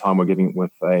 most of the time we're giving it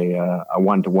with a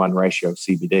 1-to-1 ratio of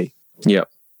CBD. Yep.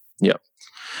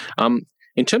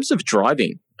 In terms of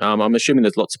driving, I'm assuming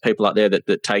there's lots of people out there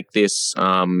that take this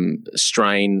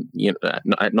strain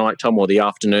at night time or the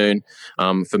afternoon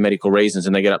for medical reasons,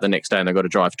 and they get up the next day and they've got to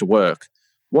drive to work.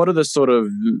 What are the sort of,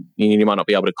 you might not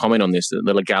be able to comment on this,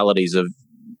 the legalities of,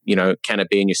 can it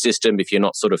be in your system if you're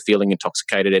not sort of feeling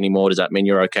intoxicated anymore? Does that mean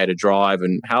you're okay to drive?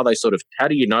 And how do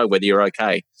you know whether you're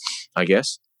okay, I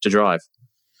guess, to drive?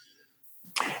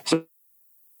 So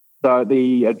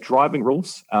the driving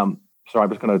rules, sorry, I'm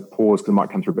just going to pause because it might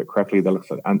come through a bit crackly. That looks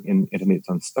like internet's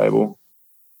unstable.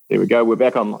 There we go. We're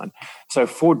back online. So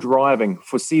for driving,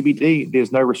 for CBD,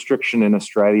 there's no restriction in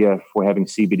Australia for having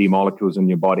CBD molecules in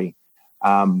your body.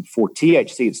 For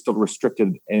THC, it's still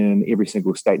restricted in every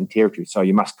single state and territory. So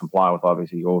you must comply with,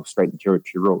 obviously, your state and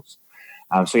territory rules.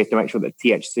 So you have to make sure that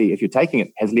THC, if you're taking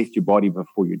it, has left your body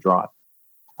before you drive.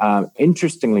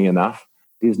 Interestingly enough,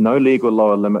 there's no legal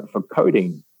lower limit for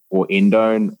codeine or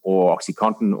endone or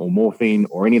OxyContin or morphine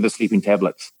or any of the sleeping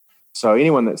tablets. So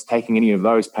anyone that's taking any of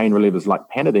those pain relievers like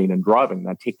Panadeine and driving,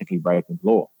 they're technically breaking the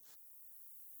law.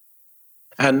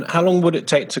 And how long would it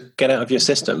take to get out of your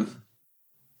system?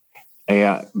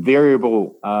 A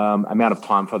variable amount of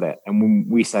time for that. And when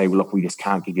we say, look, we just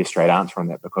can't give you a straight answer on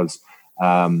that because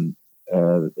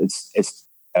it's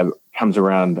comes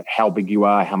around how big you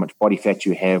are, how much body fat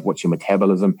you have, what's your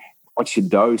metabolism, what's your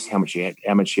dose, how much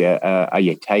are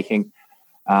you taking,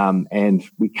 and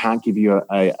we can't give you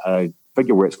a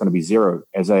figure where it's going to be zero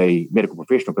as a medical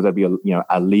professional because that'd be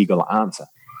a legal answer.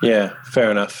 Yeah,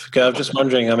 fair enough. I'm just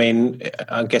wondering,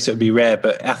 I guess it would be rare,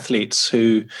 but athletes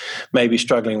who may be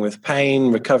struggling with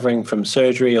pain, recovering from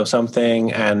surgery or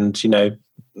something, and,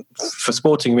 for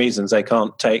sporting reasons, they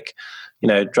can't take,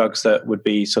 drugs that would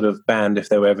be sort of banned if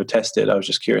they were ever tested. I was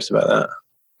just curious about that.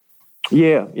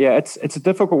 Yeah, it's a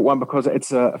difficult one because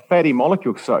it's a fatty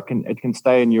molecule, so it can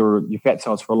stay in your fat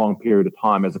cells for a long period of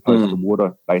time as opposed to the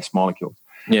water-based molecules.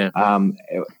 Yeah.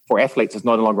 For athletes, it's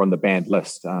no longer on the banned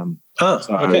list.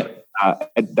 Okay.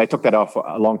 They took that off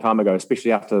a long time ago,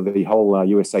 especially after the whole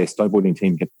USA snowboarding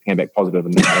team came back positive.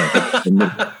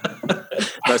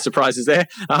 No surprises there.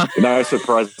 No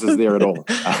surprises there at all.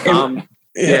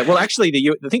 Yeah. Well, actually,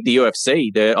 I think the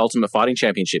UFC, the Ultimate Fighting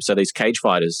Championship, so these cage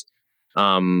fighters,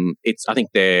 I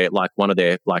think they're like one of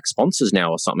their like sponsors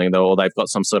now or something, or they've got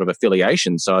some sort of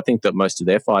affiliation. So I think that most of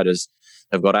their fighters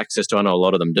have got access to. I know a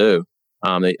lot of them do.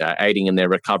 Aiding in their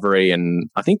recovery, and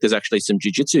I think there's actually some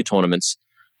jiu-jitsu tournaments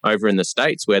over in the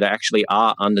States where they actually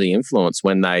are under the influence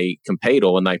when they compete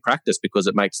or when they practice because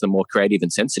it makes them more creative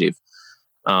and sensitive.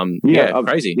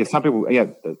 Crazy. Yeah, some people. Yeah,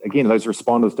 again, those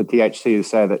responders to THC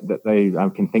say that they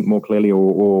can think more clearly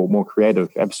or more creative.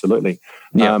 Absolutely.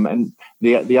 Yeah. And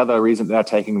the other reason they're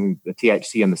taking the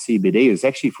THC and the CBD is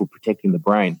actually for protecting the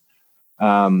brain,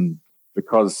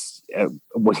 because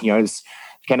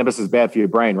cannabis is bad for your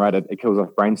brain, right? It kills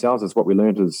off brain cells. It's what we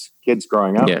learned as kids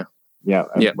growing up. Yeah.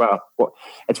 Well,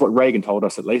 it's what Reagan told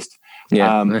us, at least.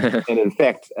 Yeah. And in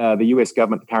fact, the US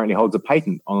government currently holds a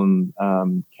patent on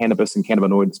cannabis and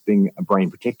cannabinoids being a brain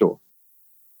protector.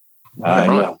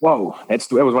 Right. Whoa, that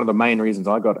was one of the main reasons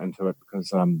I got into it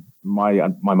because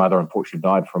my mother unfortunately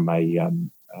died from a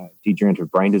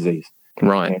degenerative brain disease.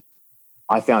 Right. And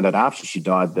I found out after she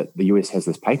died that the US has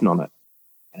this patent on it,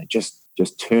 and it just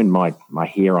turned my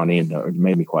hair on end. It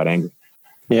made me quite angry.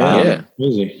 Yeah.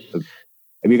 Easy.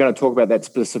 If you're going to talk about that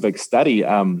specific study,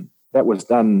 that was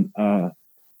done,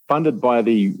 funded by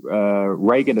the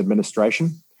Reagan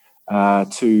administration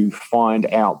to find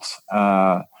out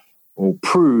or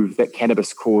prove that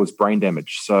cannabis caused brain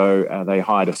damage. So they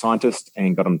hired a scientist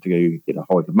and got him to get a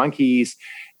hold of the monkeys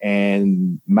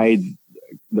and made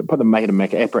them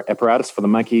make an apparatus for the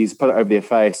monkeys, put it over their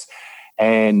face,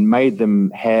 and made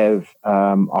them have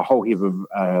a whole heap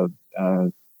of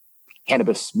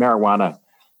cannabis, marijuana,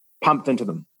 pumped into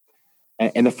them.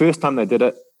 And the first time they did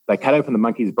it, they cut open the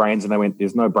monkey's brains and they went,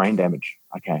 there's no brain damage.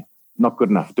 Okay, not good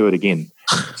enough. Do it again.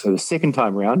 So the second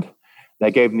time round,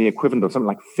 they gave them the equivalent of something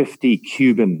like 50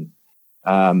 Cuban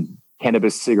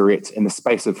cannabis cigarettes in the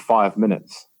space of 5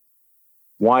 minutes.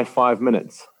 Why 5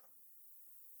 minutes?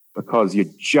 Because you're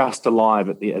just alive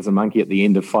as a monkey at the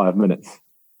end of 5 minutes.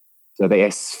 So they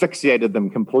asphyxiated them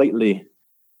completely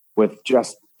with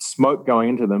just smoke going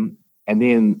into them, and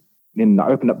then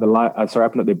opened up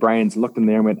their brains, looked in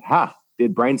there, and went,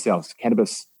 dead brain cells.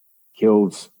 Cannabis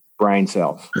kills brain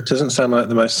cells. It doesn't sound like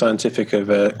the most scientific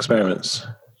of experiments.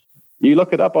 You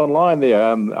look it up online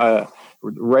there.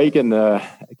 Reagan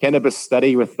cannabis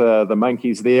study with the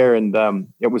monkeys there, and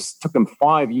took them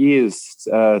 5 years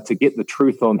to get the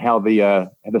truth on how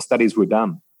the studies were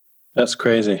done. That's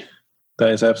crazy. That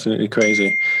is absolutely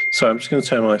crazy. So I'm just going to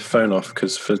turn my phone off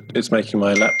because it's making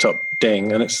my laptop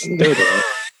ding, and it's still doing.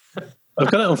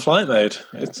 I've got it on flight mode.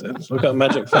 I've got a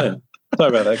magic phone. Sorry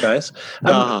about that, guys.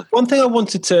 One thing I'm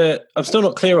still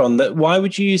not clear on that. Why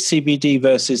would you use CBD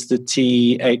versus the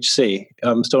THC?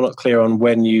 I'm still not clear on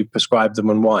when you prescribe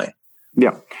them and why.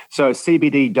 Yeah. So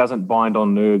CBD doesn't bind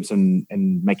on nerves and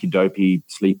make you dopey,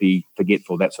 sleepy,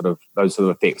 forgetful, those sort of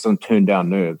effects, and turn down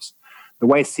nerves. The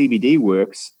way CBD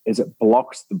works is it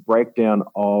blocks the breakdown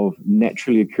of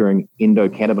naturally occurring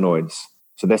endocannabinoids.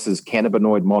 So this is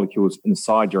cannabinoid molecules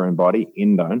inside your own body,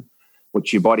 endone,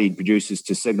 which your body produces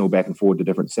to signal back and forward to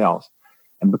different cells.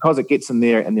 And because it gets in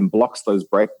there and then blocks the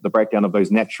breakdown of those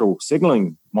natural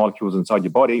signaling molecules inside your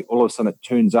body, all of a sudden it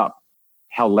turns up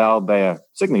how loud they are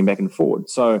signaling back and forward.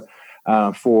 So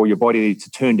for your body to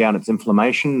turn down its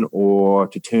inflammation or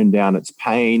to turn down its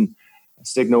pain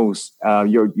signals,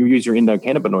 you use your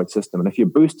endocannabinoid system. And if you're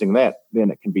boosting that, then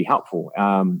it can be helpful.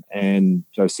 And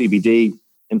so CBD,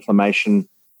 inflammation,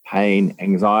 pain,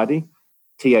 anxiety.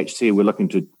 THC, we're looking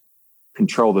to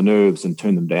control the nerves and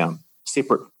turn them down.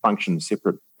 Separate functions,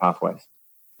 separate pathways.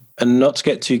 And not to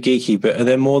get too geeky, but are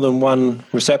there more than one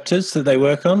receptors that they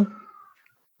work on?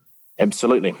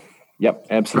 Absolutely. Yep,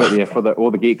 absolutely. Yeah, for all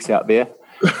the geeks out there.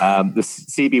 The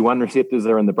CB1 receptors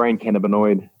are in the brain.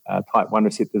 Cannabinoid type 1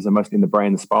 receptors are mostly in the brain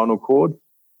and the spinal cord.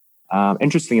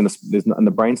 Interesting, in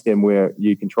the brainstem where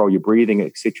you control your breathing,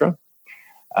 etc.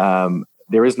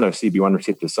 There is no CB1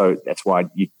 receptor, so that's why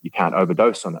you can't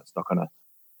overdose on it. It's not going to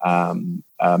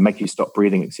make you stop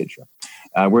breathing, etc.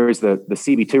 Whereas the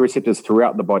CB2 receptors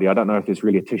throughout the body, I don't know if there's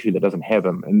really a tissue that doesn't have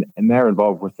them, and they're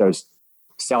involved with those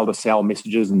cell-to-cell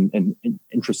messages and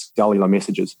intracellular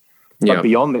messages. But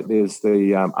beyond that, there's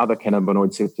the other cannabinoid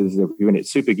receptors. We're going to get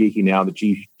super geeky now, the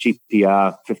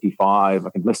GPR55. I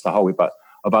can list a whole heap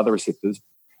of other receptors.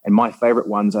 And my favorite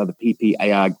ones are the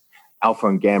PPAR alpha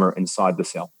and gamma inside the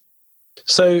cell.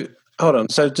 So, hold on.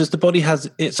 So does the body has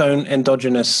its own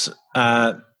endogenous,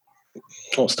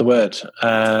 what's the word?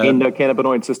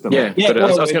 Endocannabinoid system. Well,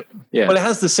 it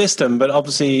has the system, but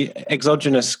obviously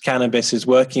exogenous cannabis is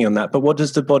working on that. But what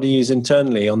does the body use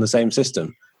internally on the same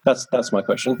system? That's my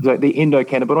question. So the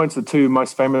endocannabinoids, the two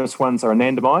most famous ones are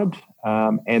anandamide,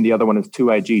 and the other one is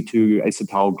 2-AG,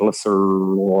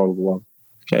 2-acetylglycerol.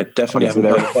 Okay, definitely haven't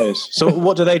heard of those. So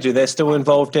what do? They're still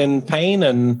involved in pain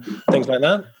and things like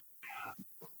that?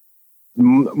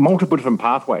 Multiple different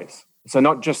pathways. So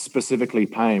not just specifically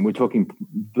pain. We're talking,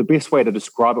 the best way to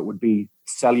describe it would be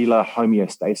cellular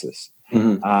homeostasis.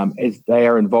 Mm-hmm. As they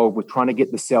are involved with trying to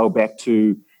get the cell back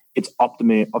to its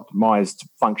optimized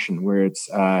function, where it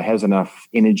has enough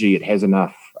energy, it has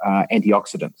enough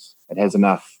antioxidants, it has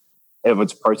enough of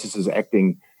its processes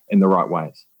acting in the right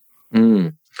ways.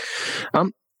 Mm.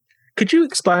 Could you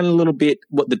explain a little bit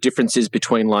what the difference is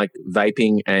between like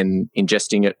vaping and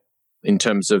ingesting it in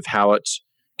terms of how it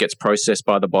gets processed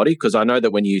by the body? Because I know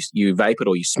that when you vape it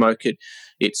or you smoke it,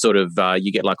 it's sort of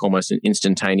you get like almost an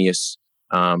instantaneous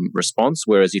response,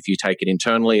 whereas if you take it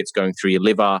internally, it's going through your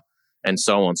liver and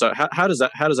so on. So how does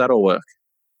that all work?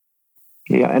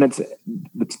 Yeah, and it's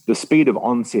the speed of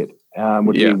onset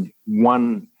would be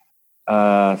one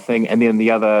thing, and then the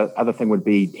other thing would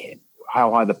be how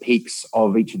high the peaks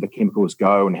of each of the chemicals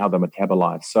go and how they're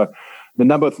metabolized. So the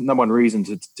number one reason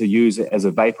to use it as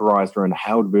a vaporized or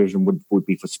inhaled version would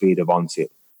be for speed of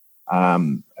onset.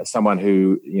 Someone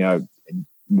who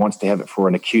wants to have it for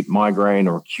an acute migraine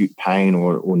or acute pain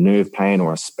or nerve pain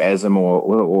or a spasm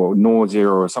or nausea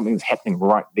or something that's happening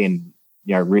right then,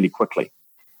 really quickly.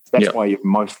 That's why you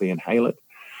mostly inhale it.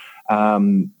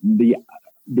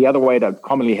 The other way to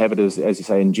commonly have it is, as you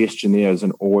say, ingestion there as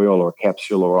an oil or a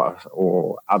capsule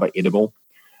or other edible.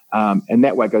 And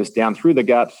that way it goes down through the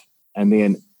gut and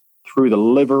then through the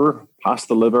liver, past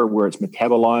the liver where it's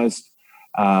metabolized.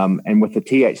 And with the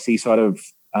THC side of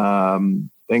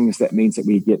things, that means that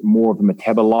we get more of a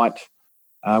metabolite,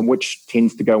 which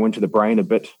tends to go into the brain a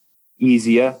bit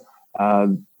easier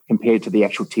compared to the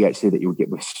actual THC that you would get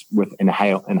with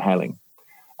inhaling.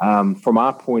 From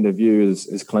our point of view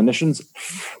as clinicians,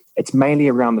 it's mainly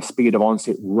around the speed of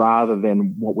onset rather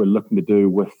than what we're looking to do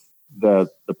with the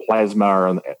plasma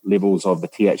and levels of the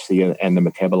THC and the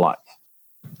metabolites.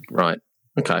 Right.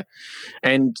 Okay.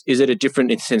 And is it a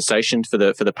different sensation for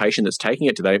the patient that's taking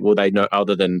it? Will they know,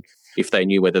 other than if they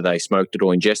knew whether they smoked it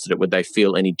or ingested it, would they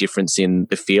feel any difference in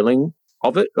the feeling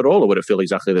of it at all, or would it feel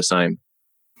exactly the same?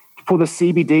 For the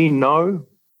CBD, no,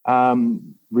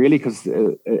 really, because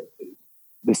the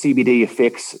CBD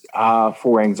effects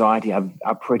for anxiety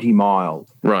are pretty mild,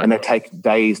 right? And they take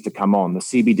days to come on. The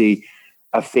CBD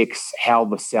affects how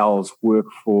the cells work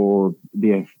for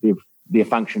their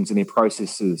functions and their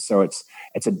processes. So it's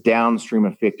a downstream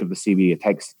effect of the CBD. It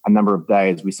takes a number of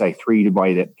days. We say 3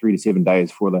 to 7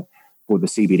 days for the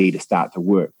CBD to start to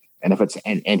work. And if it's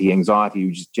an anti-anxiety,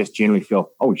 you just generally feel,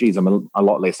 oh, geez, I'm a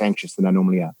lot less anxious than I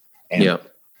normally am.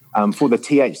 And for the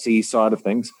THC side of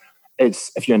things,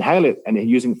 it's if you inhale it and you're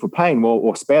using it for pain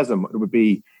or spasm, it would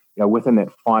be within that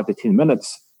 5 to 10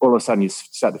 minutes, all of a sudden you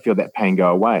start to feel that pain go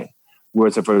away.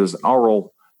 Whereas if it was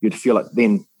oral, you'd feel it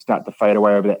then start to fade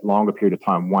away over that longer period of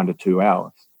time, 1 to 2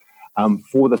 hours.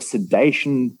 For the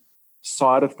sedation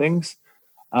side of things,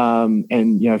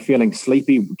 and feeling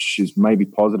sleepy, which is maybe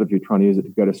positive, you're trying to use it to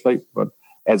go to sleep, but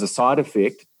as a side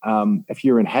effect, if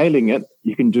you're inhaling it,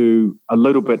 you can do a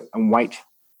little bit and wait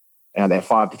that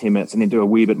 5 to 10 minutes, and then do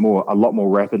a lot more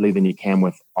rapidly than you can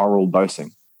with oral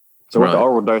dosing. So with the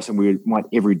oral dosing, we might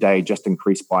every day just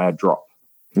increase by a drop.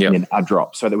 And then a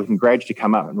drop, so that we can gradually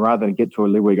come up, and rather than get to a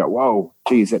level where you go, whoa,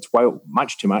 geez, that's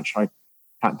much too much. I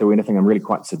can't do anything. I'm really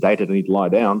quite sedated. I need to lie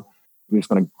down. We're just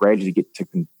going to gradually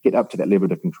get up to that level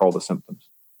to control the symptoms.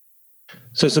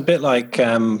 So it's a bit like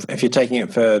if you're taking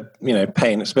it for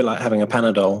pain, it's a bit like having a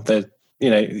Panadol. That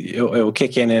it will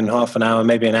kick in half an hour,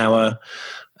 maybe an hour,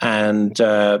 and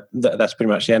that's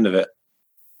pretty much the end of it.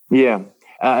 Yeah,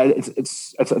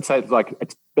 it's a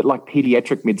bit like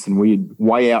pediatric medicine, where you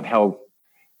weigh out how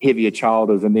heavy a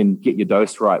child is and then get your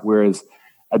dose right. Whereas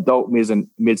adult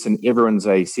medicine, everyone's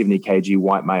a 70 kg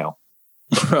white male.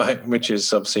 Right, which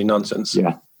is obviously nonsense.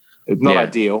 Yeah, it's not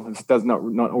ideal. It does not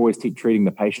always keep treating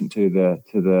the patient to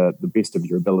the best of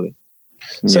your ability.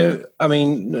 So, I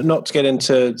mean, not to get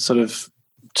into sort of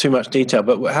too much detail,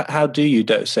 but how do you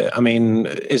dose it? I mean,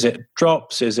 is it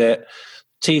drops? Is it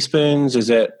teaspoons? Is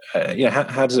it,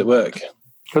 how does it work?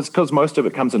 Because most of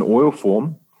it comes in oil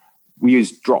form, we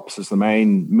use drops as the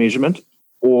main measurement.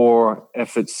 Or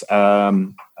if it's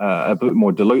a bit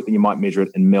more dilute, then you might measure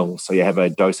it in mils. So you have a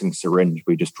dosing syringe.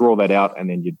 We just draw that out, and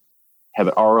then you have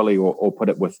it orally or put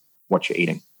it with what you're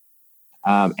eating.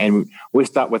 And we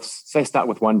start with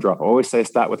 1 drop. I always say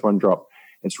start with 1 drop.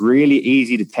 It's really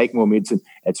easy to take more medicine.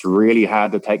 It's really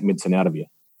hard to take medicine out of you.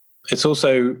 It's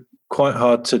also quite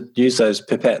hard to use those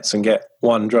pipettes and get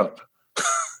 1 drop.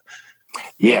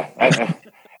 Yeah,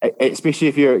 especially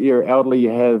if you're elderly, you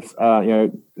have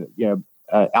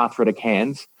arthritic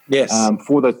hands. Yes.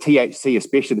 For the THC,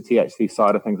 especially the THC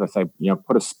side of things, I say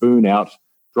put a spoon out,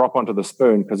 drop onto the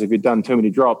spoon, because if you've done too many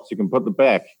drops, you can put the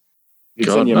back. It's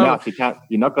in your mouth. You can't.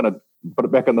 You're not going to put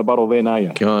it back in the bottle then, are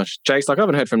you? Gosh, Jake's like, I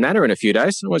haven't heard from Nana in a few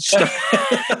days.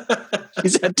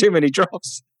 She's had too many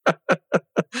drops.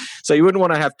 So you wouldn't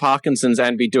want to have Parkinson's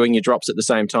and be doing your drops at the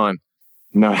same time.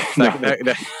 No.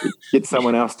 Get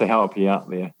someone else to help you out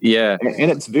there. Yeah,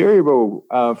 and it's variable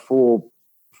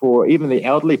for even the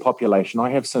elderly population. I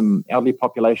have some elderly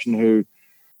population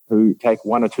who take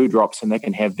 1 or 2 drops and they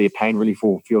can have their pain relief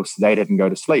or feel sedated and go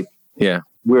to sleep. Yeah.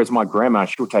 Whereas my grandma,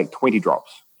 she'll take 20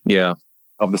 drops. Yeah.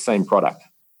 Of the same product.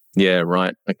 Yeah.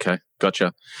 Right. Okay.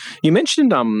 Gotcha. You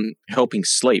mentioned helping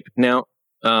sleep. Now,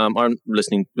 I'm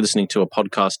listening to a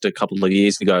podcast a couple of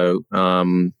years ago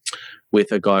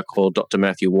with a guy called Dr.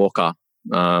 Matthew Walker.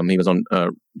 He was on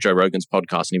Joe Rogan's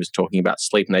podcast, and he was talking about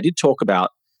sleep. And they did talk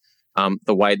about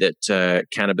the way that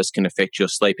cannabis can affect your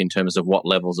sleep in terms of what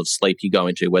levels of sleep you go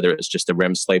into, whether it's just the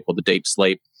REM sleep or the deep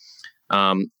sleep.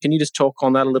 Can you just talk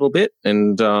on that a little bit?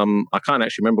 And I can't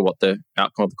actually remember what the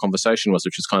outcome of the conversation was,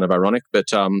 which is kind of ironic, but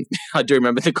I do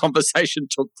remember the conversation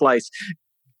took place.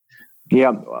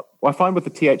 Yeah, I find with the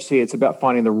THC, it's about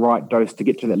finding the right dose to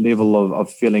get to that level of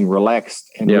feeling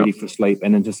relaxed and ready for sleep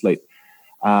and into sleep.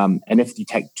 And if you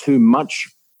take too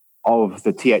much of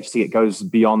the THC, it goes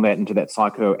beyond that into that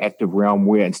psychoactive realm,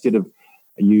 where instead of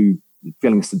you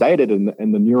feeling sedated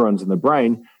in the neurons in the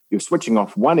brain, you're switching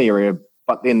off one area,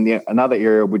 but then another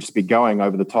area would just be going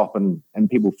over the top, and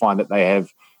people find that they have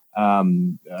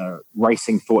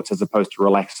racing thoughts as opposed to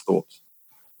relaxed thoughts.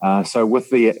 So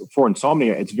for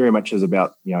insomnia, it's very much is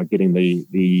about getting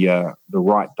the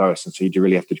right dose, and so you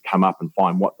really have to come up and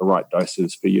find what the right dose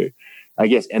is for you, I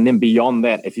guess. And then beyond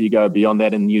that, if you go beyond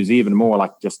that and use even more,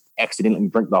 like just accidentally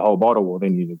drink the whole bottle, well,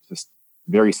 then you're just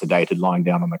very sedated lying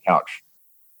down on the couch.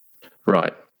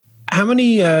 Right. How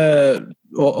many,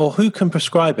 or who can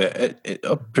prescribe it?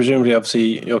 Presumably,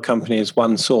 obviously, your company is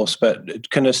one source, but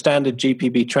can a standard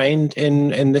GP be trained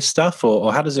in this stuff,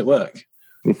 or how does it work?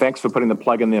 Thanks for putting the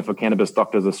plug in there for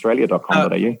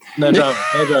cannabisdoctorsaustralia.com.au. No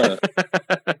drama.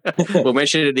 We'll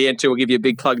mention it at the end too. We'll give you a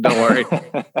big plug. Don't worry.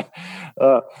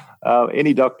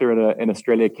 Any doctor in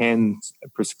Australia can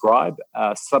prescribe,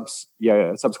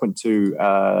 subsequent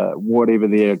to whatever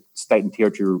their state and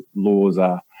territory laws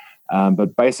are.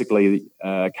 But basically,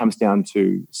 it comes down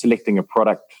to selecting a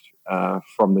product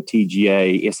from the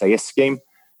TGA SAS scheme.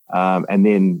 And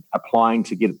then applying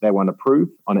to get that one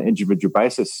approved on an individual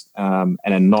basis, an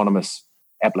anonymous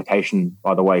application,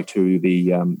 by the way, to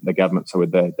the government, so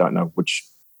they don't know which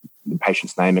the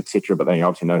patient's name, etc. But they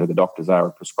obviously know who the doctors are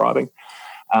prescribing,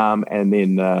 and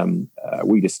then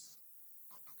we just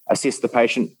assess the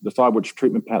patient, decide which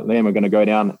treatment plan we're going to go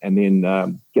down, and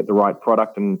then get the right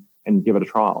product and give it a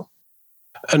trial.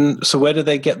 And so where do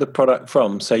they get the product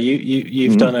from? So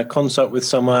you've done a consult with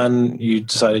someone, you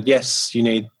decided, yes, you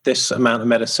need this amount of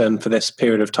medicine for this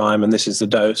period of time, and this is the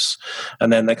dose.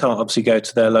 And then they can't obviously go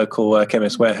to their local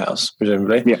chemist warehouse,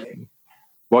 presumably. Yeah.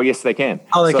 Well, yes, they can.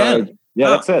 Oh, they can? Yeah,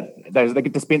 that's it. They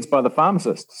get dispensed by the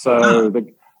pharmacist. So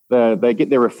they get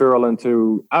their referral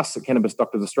into us at Cannabis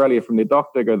Doctors Australia from their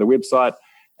doctor, go to the website,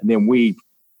 and then we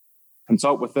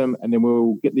consult with them, and then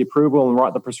we'll get the approval and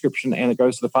write the prescription, and it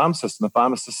goes to the pharmacist, and the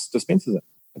pharmacist dispenses it.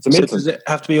 It's a medicine. So does it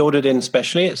have to be ordered in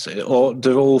specially, or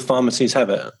do all pharmacies have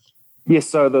it? Yes,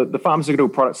 so the pharmaceutical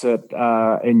products that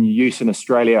are in use in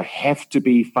Australia have to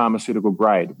be pharmaceutical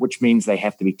grade, which means they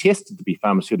have to be tested to be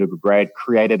pharmaceutical grade,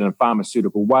 created in a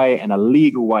pharmaceutical way and a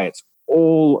legal way. It's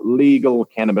all legal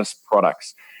cannabis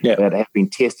products that have been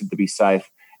tested to be safe,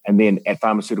 and then at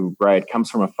pharmaceutical grade comes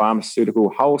from a pharmaceutical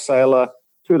wholesaler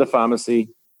to the pharmacy,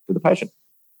 to the patient.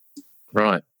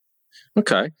 Right.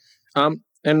 Okay.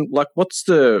 And what's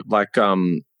the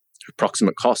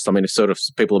approximate cost? I mean, it's sort of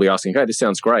people will be asking, "Hey, this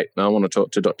sounds great. I want to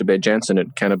talk to Dr. Ben Jansen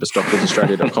at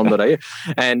cannabisdoctorsaustralia.com.au."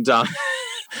 And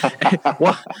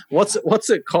what's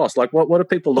it cost? Like, what are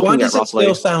people looking at roughly? Why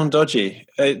does it still sound dodgy?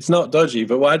 It's not dodgy,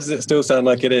 but why does it still sound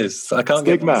like it is? I can't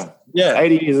stigma. Yeah,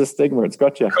 80 years of stigma. It's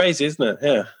got you. Crazy, isn't it?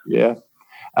 Yeah. Yeah.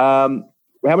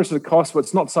 How much does it cost? Well,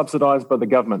 it's not subsidised by the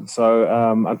government. So,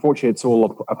 unfortunately, it's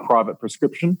all a private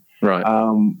prescription. Right.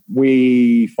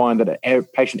 We find that a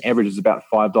patient average is about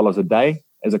 $5 a day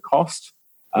as a cost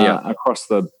across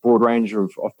the broad range of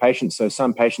patients. So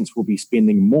some patients will be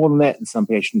spending more than that, and some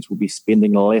patients will be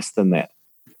spending less than that.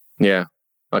 Yeah.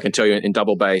 I can tell you in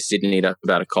Double Bay, Sydney,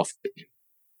 about a coffee.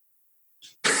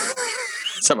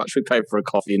 So much we pay for a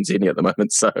coffee in Sydney at the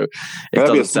moment. So it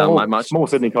doesn't sound like much. Small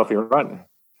Sydney coffee, right?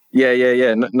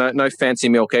 Yeah. No fancy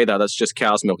milk either. That's just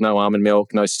cow's milk. No almond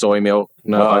milk, no soy milk,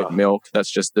 no oat milk.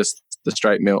 That's just the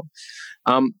straight milk.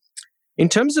 In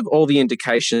terms of all the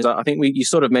indications, I think you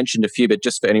sort of mentioned a few, but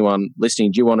just for anyone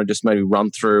listening, do you want to just maybe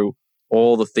run through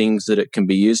all the things that it can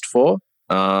be used for?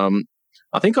 I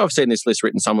think I've seen this list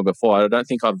written somewhere before. I don't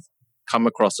think I've come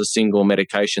across a single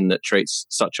medication that treats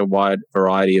such a wide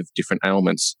variety of different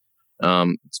ailments.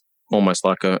 It's almost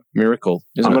like a miracle,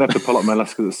 isn't I'm it? going to have to pull up my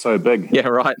list because it's so big. Yeah,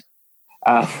 right.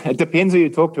 It depends who you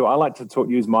talk to. I like to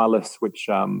use my list, which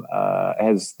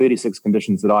has 36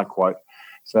 conditions that I quote.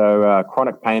 So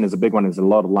chronic pain is a big one. There's a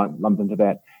lot of lumped into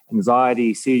that.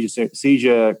 Anxiety,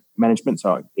 seizure management,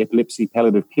 so epilepsy,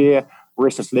 palliative care,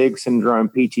 restless leg syndrome,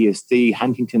 PTSD,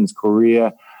 Huntington's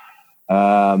chorea,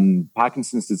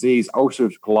 Parkinson's disease,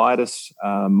 ulcerative colitis,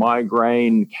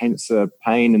 migraine, cancer,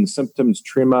 pain and symptoms,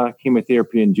 tremor,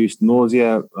 chemotherapy-induced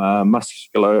nausea,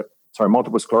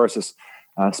 multiple sclerosis,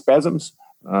 spasms,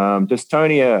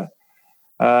 dystonia,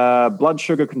 blood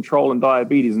sugar control and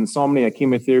diabetes, insomnia,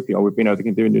 chemotherapy. We've been able to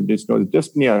continue to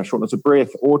dyspnea, shortness of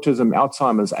breath, autism,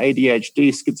 Alzheimer's,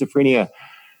 ADHD, schizophrenia,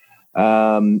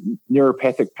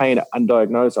 neuropathic pain,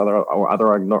 undiagnosed or other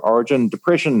origin,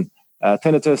 depression,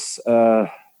 tinnitus,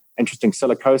 interesting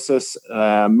silicosis,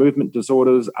 movement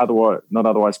disorders, not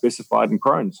otherwise specified, and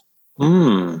Crohn's.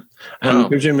 And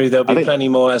presumably there'll be plenty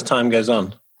more as time goes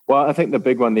on. Well, I think the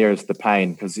big one there is the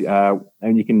pain, because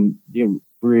and you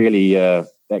really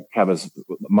that covers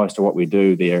most of what we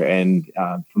do there, and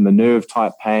from the nerve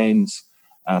type pains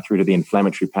through to the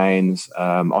inflammatory pains,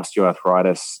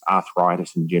 osteoarthritis,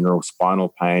 arthritis in general, spinal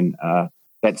pain.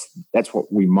 That's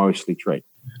what we mostly treat.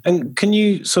 And can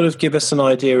you sort of give us an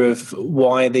idea of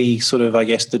why the sort of, I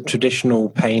guess, the traditional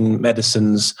pain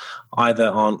medicines either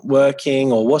aren't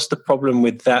working, or what's the problem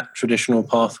with that traditional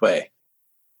pathway?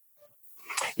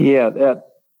 Yeah,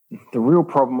 the real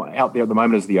problem out there at the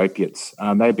moment is the opiates.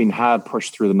 They've been hard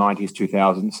pushed through the 90s,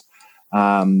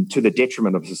 2000s to the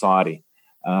detriment of society.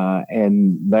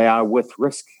 and they are with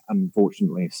risk,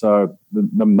 unfortunately. So the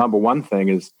number one thing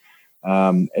is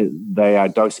they are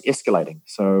dose escalating.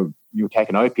 So you take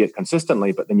an opiate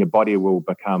consistently, but then your body will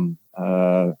become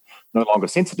no longer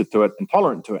sensitive to it and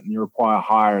tolerant to it, and you require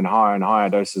higher and higher and higher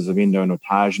doses of endo and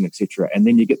Nortagen, etc. And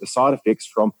then you get the side effects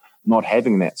from not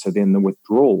having that. So then the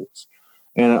withdrawals,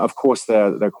 and of course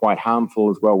they're quite harmful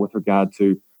as well with regard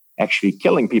to actually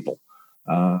killing people.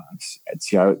 It's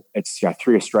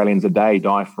 3 Australians a day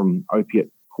die from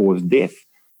opiate-caused death.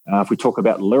 If we talk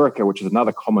about Lyrica, which is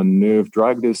another common nerve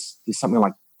drug, there's something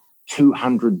like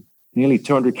nearly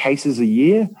 200 cases a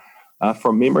year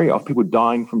from memory of people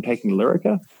dying from taking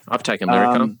Lyrica. I've taken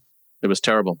Lyrica. It was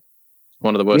terrible.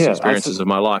 One of the worst experiences of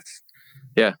my life.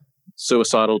 Yeah.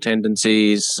 Suicidal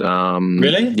tendencies.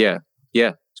 Really? Yeah.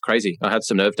 It's crazy. I had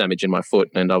some nerve damage in my foot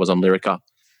and I was on Lyrica.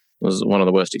 It was one of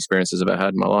the worst experiences I've ever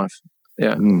had in my life.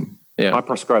 Yeah. Yeah. I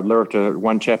prescribed Lyrica to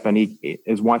one chap, and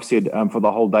his wife said for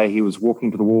the whole day he was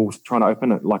walking to the wall trying to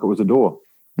open it like it was a door.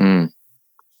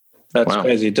 That's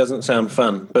crazy. It doesn't sound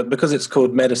fun, but because it's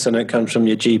called medicine and it comes from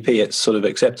your GP, it's sort of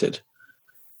accepted.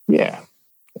 Yeah,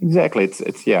 exactly.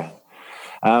 It's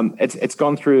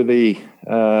gone through the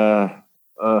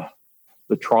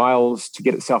trials to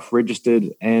get itself registered,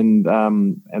 and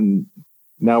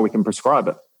now we can prescribe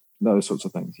it. Those sorts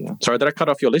of things. Yeah. Sorry, did I cut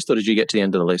off your list, or did you get to the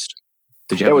end of the list?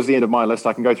 That was the end of my list.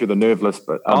 I can go through the nerve list,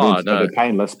 but the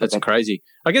pain list. That's crazy.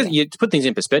 I guess to put things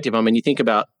in perspective, I mean, you think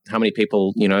about how many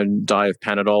people, die of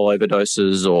Panadol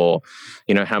overdoses, or,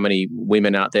 how many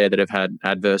women out there that have had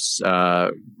adverse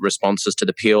responses to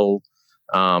the pill.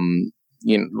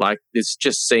 This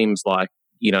just seems like,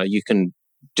 you can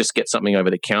just get something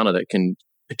over the counter that can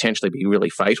potentially be really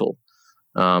fatal.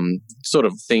 Sort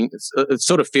of thing. It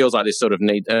sort of feels like this sort of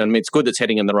need. I mean, it's good that's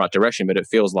heading in the right direction, but it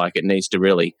feels like it needs to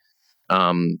really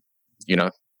come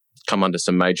under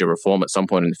some major reform at some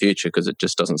point in the future, because it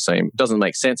just doesn't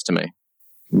make sense to me.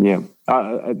 Yeah.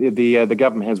 The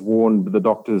government has warned the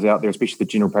doctors out there, especially the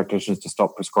general practitioners, to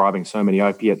stop prescribing so many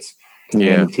opiates.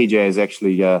 Yeah. And TGA has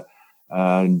actually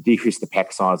decreased the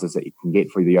pack sizes that you can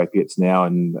get for the opiates now.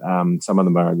 And some of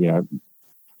them are,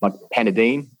 like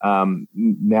Panadine,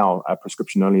 now a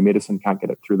prescription-only medicine, can't get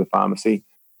it through the pharmacy.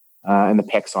 And the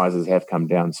pack sizes have come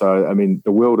down. So, I mean,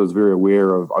 the world is very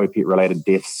aware of opiate-related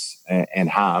deaths and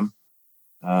harm.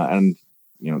 And,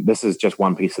 this is just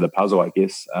one piece of the puzzle, I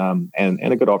guess, and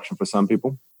a good option for some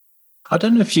people. I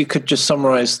don't know if you could just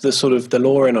summarise the sort of the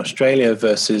law in Australia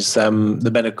versus the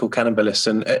medical cannabis.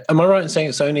 And am I right in saying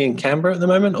it's only in Canberra at the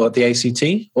moment, or at the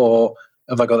ACT, or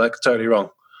have I got that totally wrong?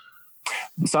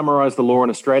 Summarise the law in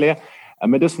Australia.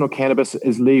 Medicinal cannabis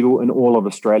is legal in all of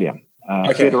Australia.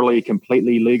 Federally,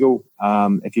 completely legal.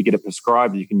 If you get it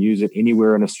prescribed, you can use it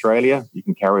anywhere in Australia. You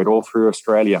can carry it all through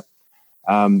Australia.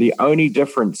 The only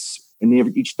difference in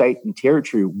each state and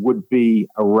territory would be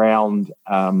around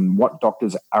what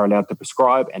doctors are allowed to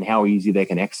prescribe and how easy they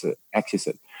can access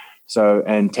it. So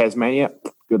in Tasmania,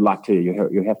 good luck to you.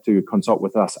 You have to consult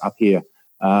with us up here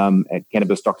at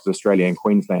Cannabis Doctors Australia in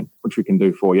Queensland, which we can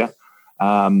do for you.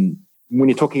 When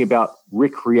you're talking about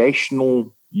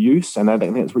recreational use, and I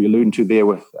think that's what you're alluding to there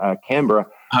with Canberra.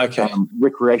 Okay.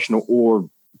 Recreational or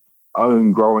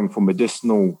own growing for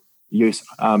medicinal use,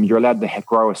 you're allowed to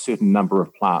grow a certain number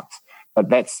of plants, but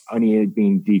that's only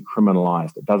been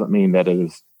decriminalised. It doesn't mean that it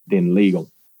is then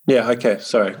legal. Yeah, okay.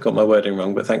 Sorry, got my wording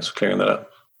wrong, but thanks for clearing that up.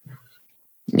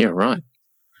 Yeah, right.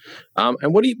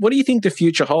 And what do you think the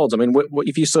future holds? I mean, what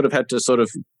if you sort of had to sort of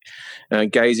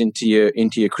gaze into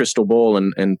your crystal ball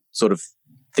and sort of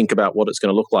think about what it's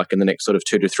going to look like in the next sort of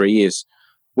 2 to 3 years?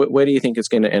 Where do you think it's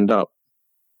going to end up?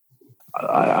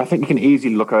 I think you can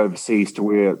easily look overseas to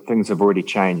where things have already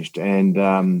changed.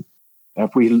 And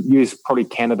if we use probably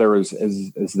Canada as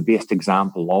the best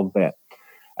example of that,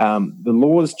 the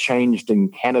laws changed in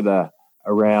Canada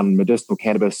around medicinal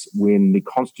cannabis when the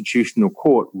Constitutional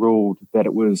Court ruled that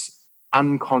it was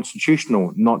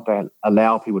unconstitutional not to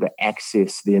allow people to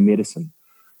access their medicine.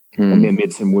 And their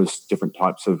medicine was different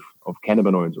types of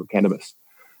cannabinoids or cannabis.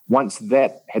 Once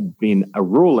that had been a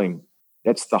ruling,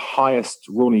 that's the highest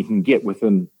ruling you can get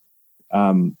within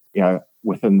the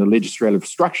legislative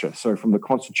structure. So from the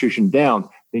Constitution down,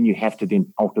 then you have to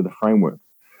then alter the framework.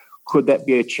 Could that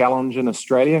be a challenge in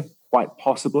Australia? Quite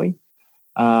possibly.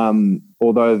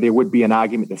 Although there would be an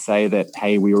argument to say that,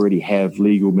 hey, we already have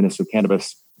legal medicinal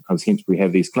cannabis, because hence we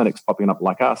have these clinics popping up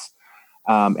like us,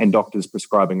 and doctors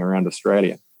prescribing around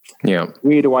Australia. Yeah.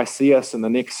 Where do I see us in the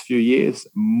next few years?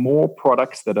 More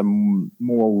products that are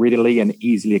more readily and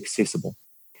easily accessible,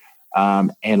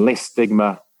 and less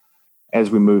stigma as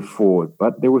we move forward.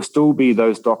 But there will still be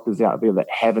those doctors out there that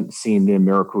haven't seen their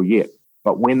miracle yet.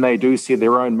 But when they do see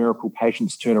their own miracle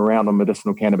patients turn around on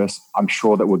medicinal cannabis, I'm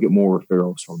sure that we'll get more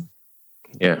referrals from them.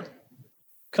 Yeah.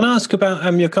 Can I ask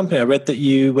about your company? I read that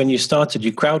when you started,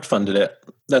 you crowdfunded it.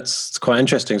 That's quite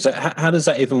interesting. So how does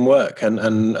that even work? And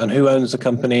who owns the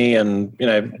company? And,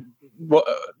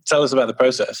 tell us about the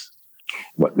process.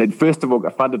 Well, first of all,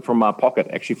 got funded from my pocket,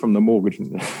 actually from the mortgage.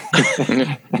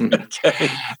 Okay.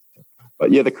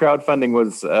 But yeah, the crowdfunding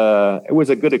was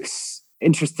a good,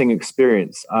 interesting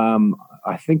experience.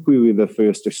 I think we were the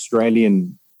first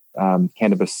Australian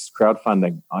cannabis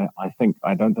crowdfunding. I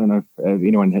don't know if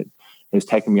anyone has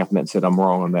taken me up on that and said I'm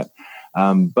wrong on that.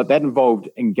 But that involved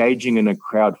engaging in a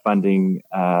crowdfunding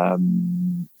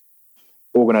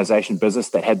organization business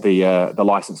that had the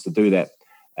license to do that.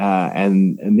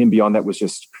 And then beyond that was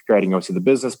just creating obviously the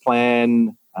business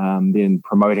plan, then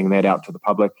promoting that out to the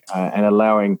public and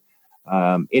allowing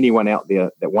anyone out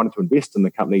there that wanted to invest in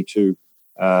the company to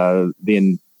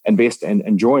then invest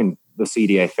and join the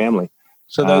CDA family.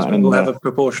 So those people have a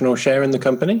proportional share in the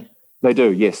company? They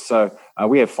do, yes. So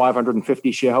we have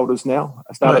 550 shareholders now.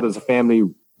 I started as a family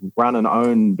run and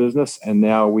own business, and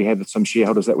now we have some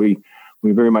shareholders that we're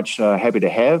very much happy to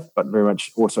have, but very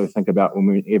much also think about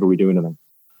whenever we do anything.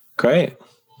 Great.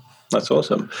 That's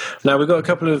awesome. Now, we've got a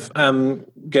couple of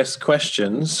guest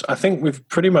questions. I think we've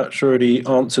pretty much already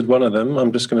answered one of them.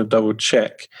 I'm just going to double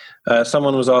check.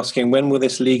 Someone was asking, when will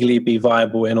this legally be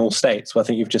viable in all states? Well, I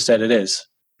think you've just said it is,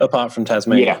 apart from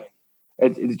Tasmania. Yeah.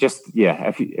 It's just,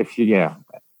 if you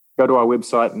go to our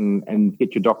website and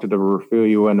get your doctor to refer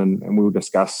you in, and we'll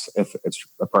discuss if it's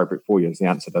appropriate for you is the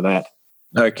answer to that.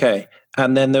 Okay.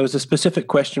 And then there was a specific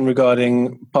question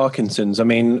regarding Parkinson's. I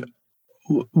mean,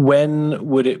 when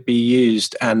would it be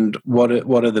used, and what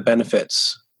are the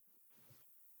benefits?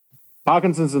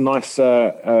 Parkinson's is a nice,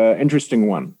 interesting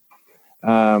one,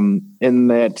 in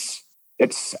that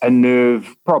it's a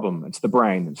nerve problem. It's the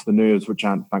brain. It's the nerves which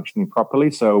aren't functioning properly.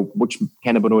 So which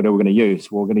cannabinoid are we going to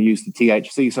use? Well, we're going to use the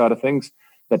THC side of things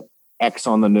that acts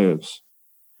on the nerves.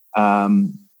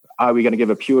 Are we going to give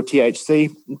a pure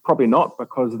THC? Probably not,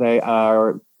 because they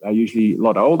are usually a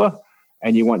lot older,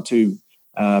 and you want to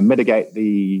mitigate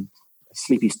the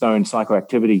sleepy stone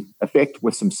psychoactivity effect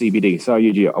with some CBD. So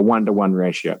usually a 1-to-1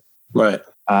 ratio. Right.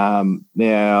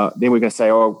 Now, then we're going to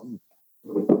say,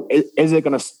 is it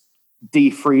going to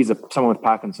defreeze someone with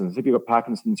Parkinson's? If you've got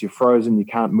Parkinson's, you're frozen, you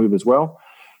can't move as well.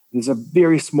 There's a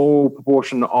very small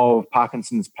proportion of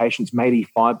Parkinson's patients, maybe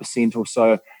 5% or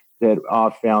so, that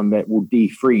I've found that will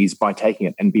defreeze by taking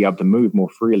it and be able to move more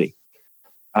freely.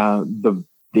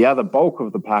 The other bulk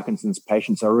of the Parkinson's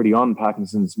patients are already on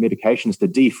Parkinson's medications to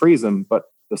defreeze them, but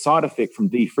the side effect from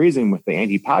defreezing with the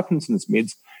anti-Parkinson's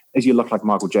meds is you look like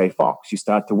Michael J. Fox. You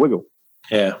start to wiggle.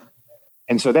 Yeah.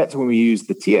 And so that's when we use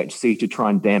the THC to try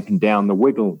and dampen down the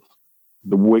wiggly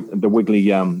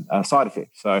side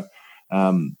effect. So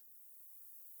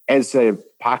as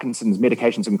Parkinson's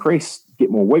medications increase, get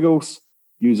more wiggles,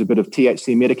 use a bit of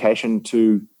THC medication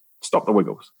to stop the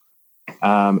wiggles.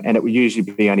 And it would usually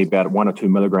be only about 1 or 2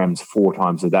 milligrams 4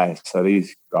 times a day. So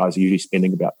these guys are usually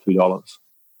spending about $2.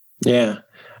 Yeah.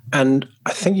 And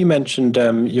I think you mentioned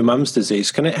your mum's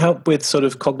disease. Can it help with sort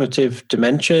of cognitive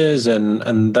dementias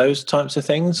and those types of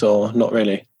things, or not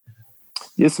really?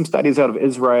 There's some studies out of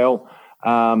Israel,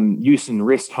 use in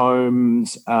rest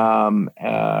homes,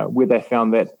 where they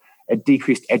found that it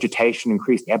decreased agitation,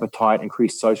 increased appetite,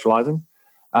 increased socializing.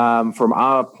 From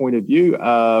our point of view,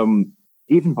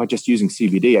 even by just using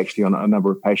CBD, actually, on a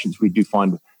number of patients, we do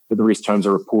find that the rest homes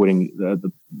are reporting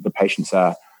the patients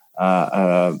are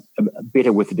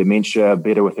better with the dementia,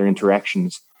 better with their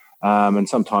interactions. And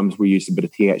sometimes we use a bit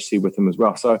of THC with them as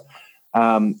well. So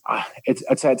I'd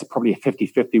say it's probably a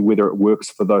 50-50 whether it works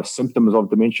for those symptoms of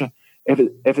dementia.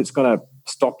 If it's going to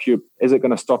stop you, is it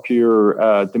going to stop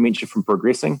your dementia from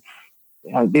progressing?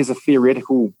 There's a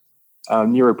theoretical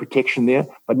neuroprotection there,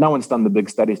 but no one's done the big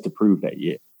studies to prove that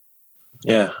yet.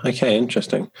 Yeah. Okay.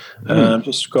 Interesting. I'm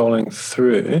just scrolling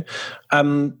through.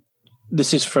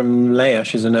 This is from Leia.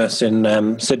 She's a nurse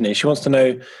in Sydney. She wants to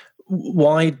know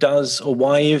why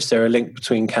is there a link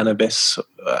between cannabis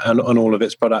and all of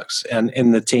its products and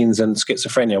in the teens and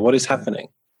schizophrenia? What is happening?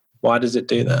 Why does it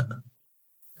do that?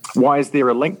 Why is there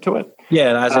a link to it?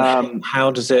 Yeah. As in,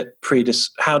 how does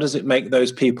it make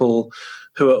those people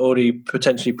who are already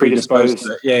potentially predisposed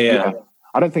to it? Yeah.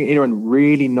 I don't think anyone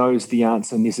really knows the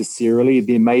answer necessarily.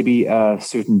 There may be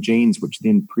certain genes which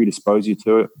then predispose you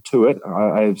to it.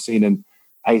 I have seen in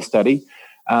a study.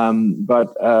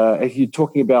 But if you're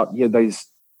talking about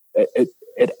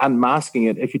unmasking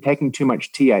it, if you're taking too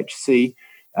much THC,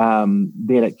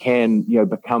 then it can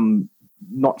become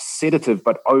not sedative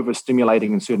but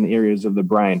overstimulating in certain areas of the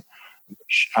brain.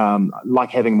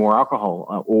 like having more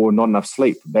alcohol or not enough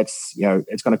sleep. That's,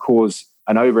 it's going to cause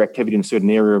an overactivity in a certain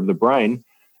area of the brain,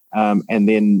 and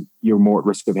then you're more at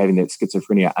risk of having that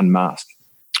schizophrenia unmasked.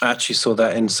 I actually saw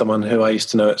that in someone who I used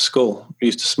to know at school. He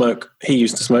used to smoke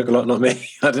a lot, not me.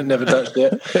 I never touched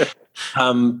it.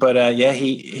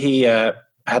 He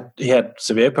had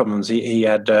severe problems. He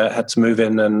had to move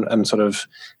in and sort of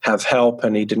have help,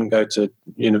 and he didn't go to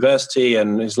university,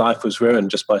 and his life was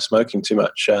ruined just by smoking too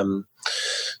much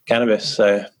cannabis.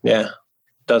 So yeah,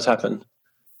 it does happen.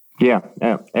 Yeah,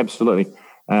 absolutely.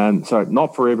 So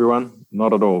not for everyone,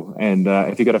 not at all. And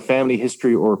if you've got a family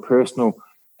history or a personal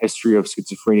history of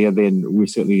schizophrenia, then we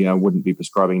certainly wouldn't be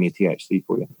prescribing any THC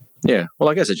for you. Yeah, well,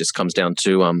 I guess it just comes down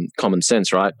to common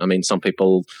sense, right? I mean, some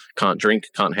people can't drink,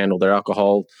 can't handle their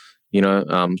alcohol.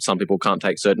 Some people can't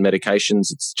take certain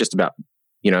medications. It's just about,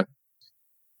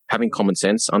 having common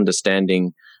sense,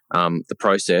 understanding the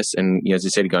process, and as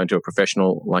you said, going to a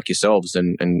professional like yourselves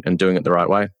and doing it the right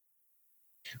way.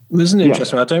 Isn't it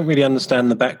interesting? I don't really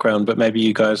understand the background, but maybe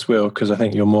you guys will, because I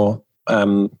think you're more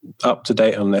up to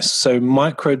date on this. So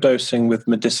microdosing with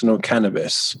medicinal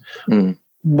cannabis,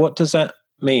 what does that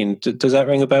mean? Does that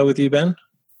ring a bell with you, Ben?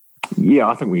 Yeah,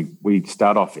 I think we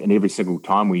start off, and every single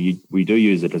time we do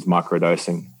use it as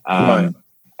microdosing, right,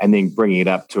 and then bringing it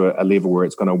up to a level where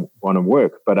it's going to want to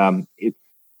work. But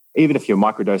even if you're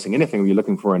microdosing anything, you're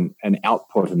looking for an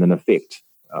output and an effect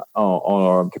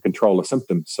to control a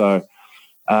symptom. So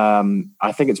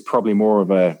I think it's probably more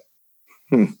of a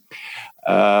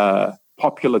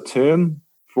popular term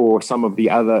for some of the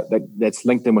other that's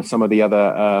linked in with some of the other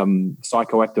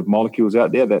psychoactive molecules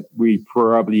out there that we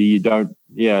probably don't.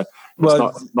 Yeah, well,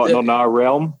 it's not in our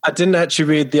realm. I didn't actually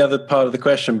read the other part of the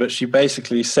question, but she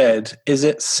basically said, "Is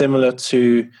it similar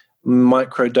to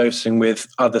microdosing with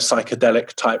other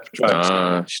psychedelic type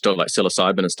drugs?" She's talking like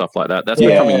psilocybin and stuff like that. That's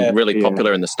becoming really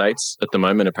popular in the States at the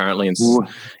moment. Apparently,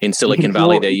 in Silicon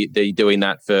Valley, they're doing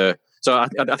that for. So I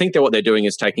think that what they're doing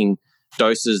is taking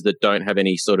doses that don't have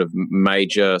any sort of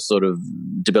major sort of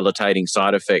debilitating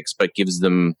side effects, but gives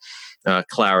them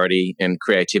clarity and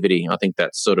creativity. I think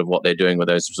that's sort of what they're doing with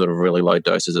those sort of really low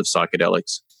doses of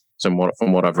psychedelics. From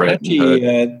what I've read.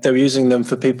 Actually, they're using them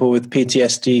for people with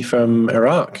PTSD from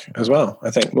Iraq as well,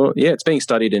 I think. Well, yeah, it's being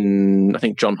studied in, I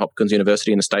think, Johns Hopkins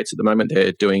University in the States at the moment.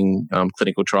 They're doing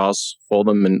clinical trials for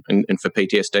them and for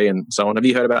PTSD and so on. Have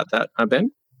you heard about that, Ben?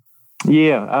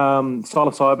 Yeah,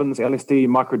 psilocybins, LSD,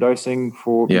 microdosing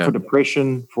for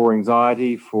depression, for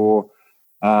anxiety, for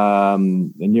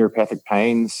neuropathic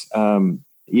pains. But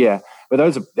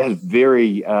those are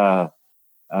very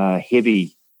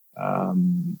heavy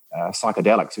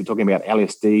psychedelics. We're talking about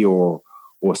LSD or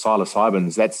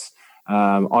psilocybins. That's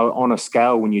on a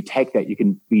scale, when you take that, you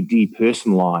can be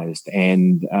depersonalized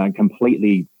and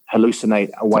completely hallucinate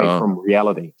away from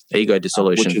reality. Ego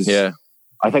dissolution,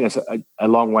 I think it's a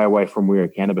long way away from where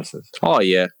cannabis is. Oh,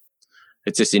 yeah.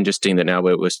 It's just interesting that now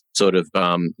we're sort of,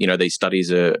 these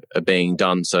studies are being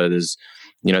done. So there's,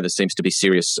 there seems to be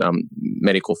serious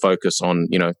medical focus on,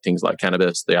 things like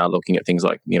cannabis. They are looking at things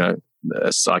like,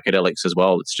 psychedelics as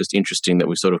well. It's just interesting that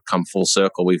we've sort of come full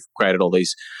circle. We've created all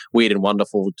these weird and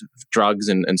wonderful drugs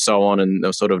and so on. And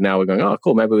they're sort of now we're going, oh,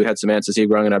 cool. Maybe we had some answers here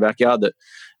growing in our backyard that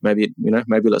maybe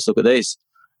let's look at these.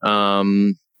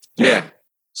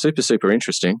 Super, super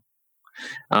interesting.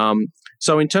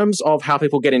 So in terms of how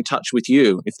people get in touch with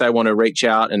you, if they want to reach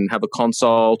out and have a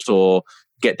consult or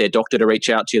get their doctor to reach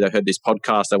out to you, they heard this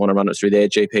podcast, they want to run it through their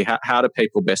GP, how do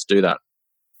people best do that?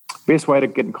 Best way to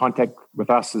get in contact with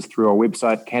us is through our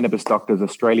website,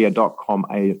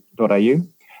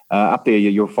 cannabisdoctorsaustralia.com.au. Up there,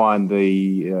 you'll find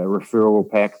the referral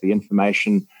pack, the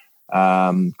information,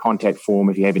 contact form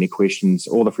if you have any questions.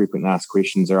 All the frequent asked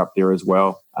questions are up there as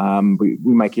well. We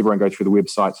make everyone go through the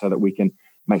website so that we can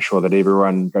make sure that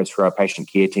everyone goes through our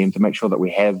patient care team to make sure that we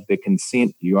have the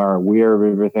consent, you are aware of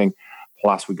everything,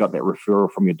 plus we got that referral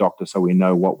from your doctor so we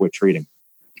know what we're treating.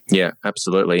 Yeah,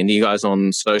 absolutely. And you guys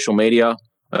on social media?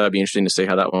 It'd be interesting to see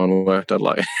how that one worked. I'd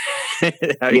like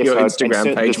how your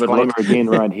Instagram page would look. Again,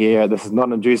 right here, this is not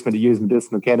an inducement to use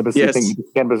medicinal cannabis. Yes. If you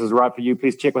think cannabis is right for you,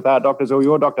 please check with our doctors or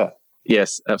your doctor.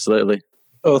 Yes, absolutely.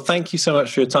 Well, thank you so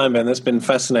much for your time, Ben. That's been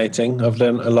fascinating. I've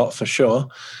learned a lot for sure.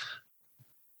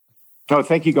 Oh,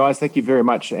 thank you, guys. Thank you very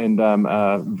much. And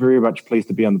very much pleased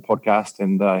to be on the podcast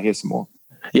and hear some more.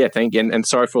 Yeah, thank you. And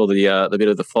sorry for all the bit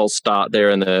of the false start there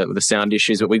and the sound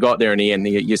issues, but we got there in the end.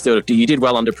 You did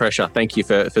well under pressure. Thank you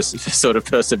for sort of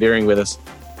persevering with us.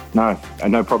 No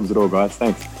problems at all, guys.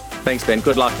 Thanks. Thanks, Ben.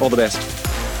 Good luck. All the best.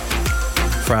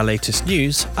 For our latest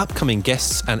news, upcoming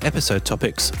guests and episode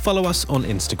topics, follow us on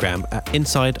Instagram at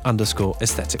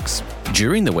inside_aesthetics.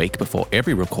 During the week before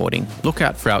every recording, look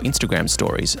out for our Instagram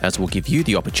stories, as we'll give you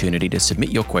the opportunity to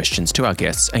submit your questions to our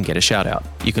guests and get a shout out.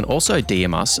 You can also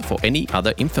DM us for any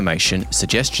other information,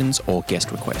 suggestions, or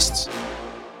guest requests.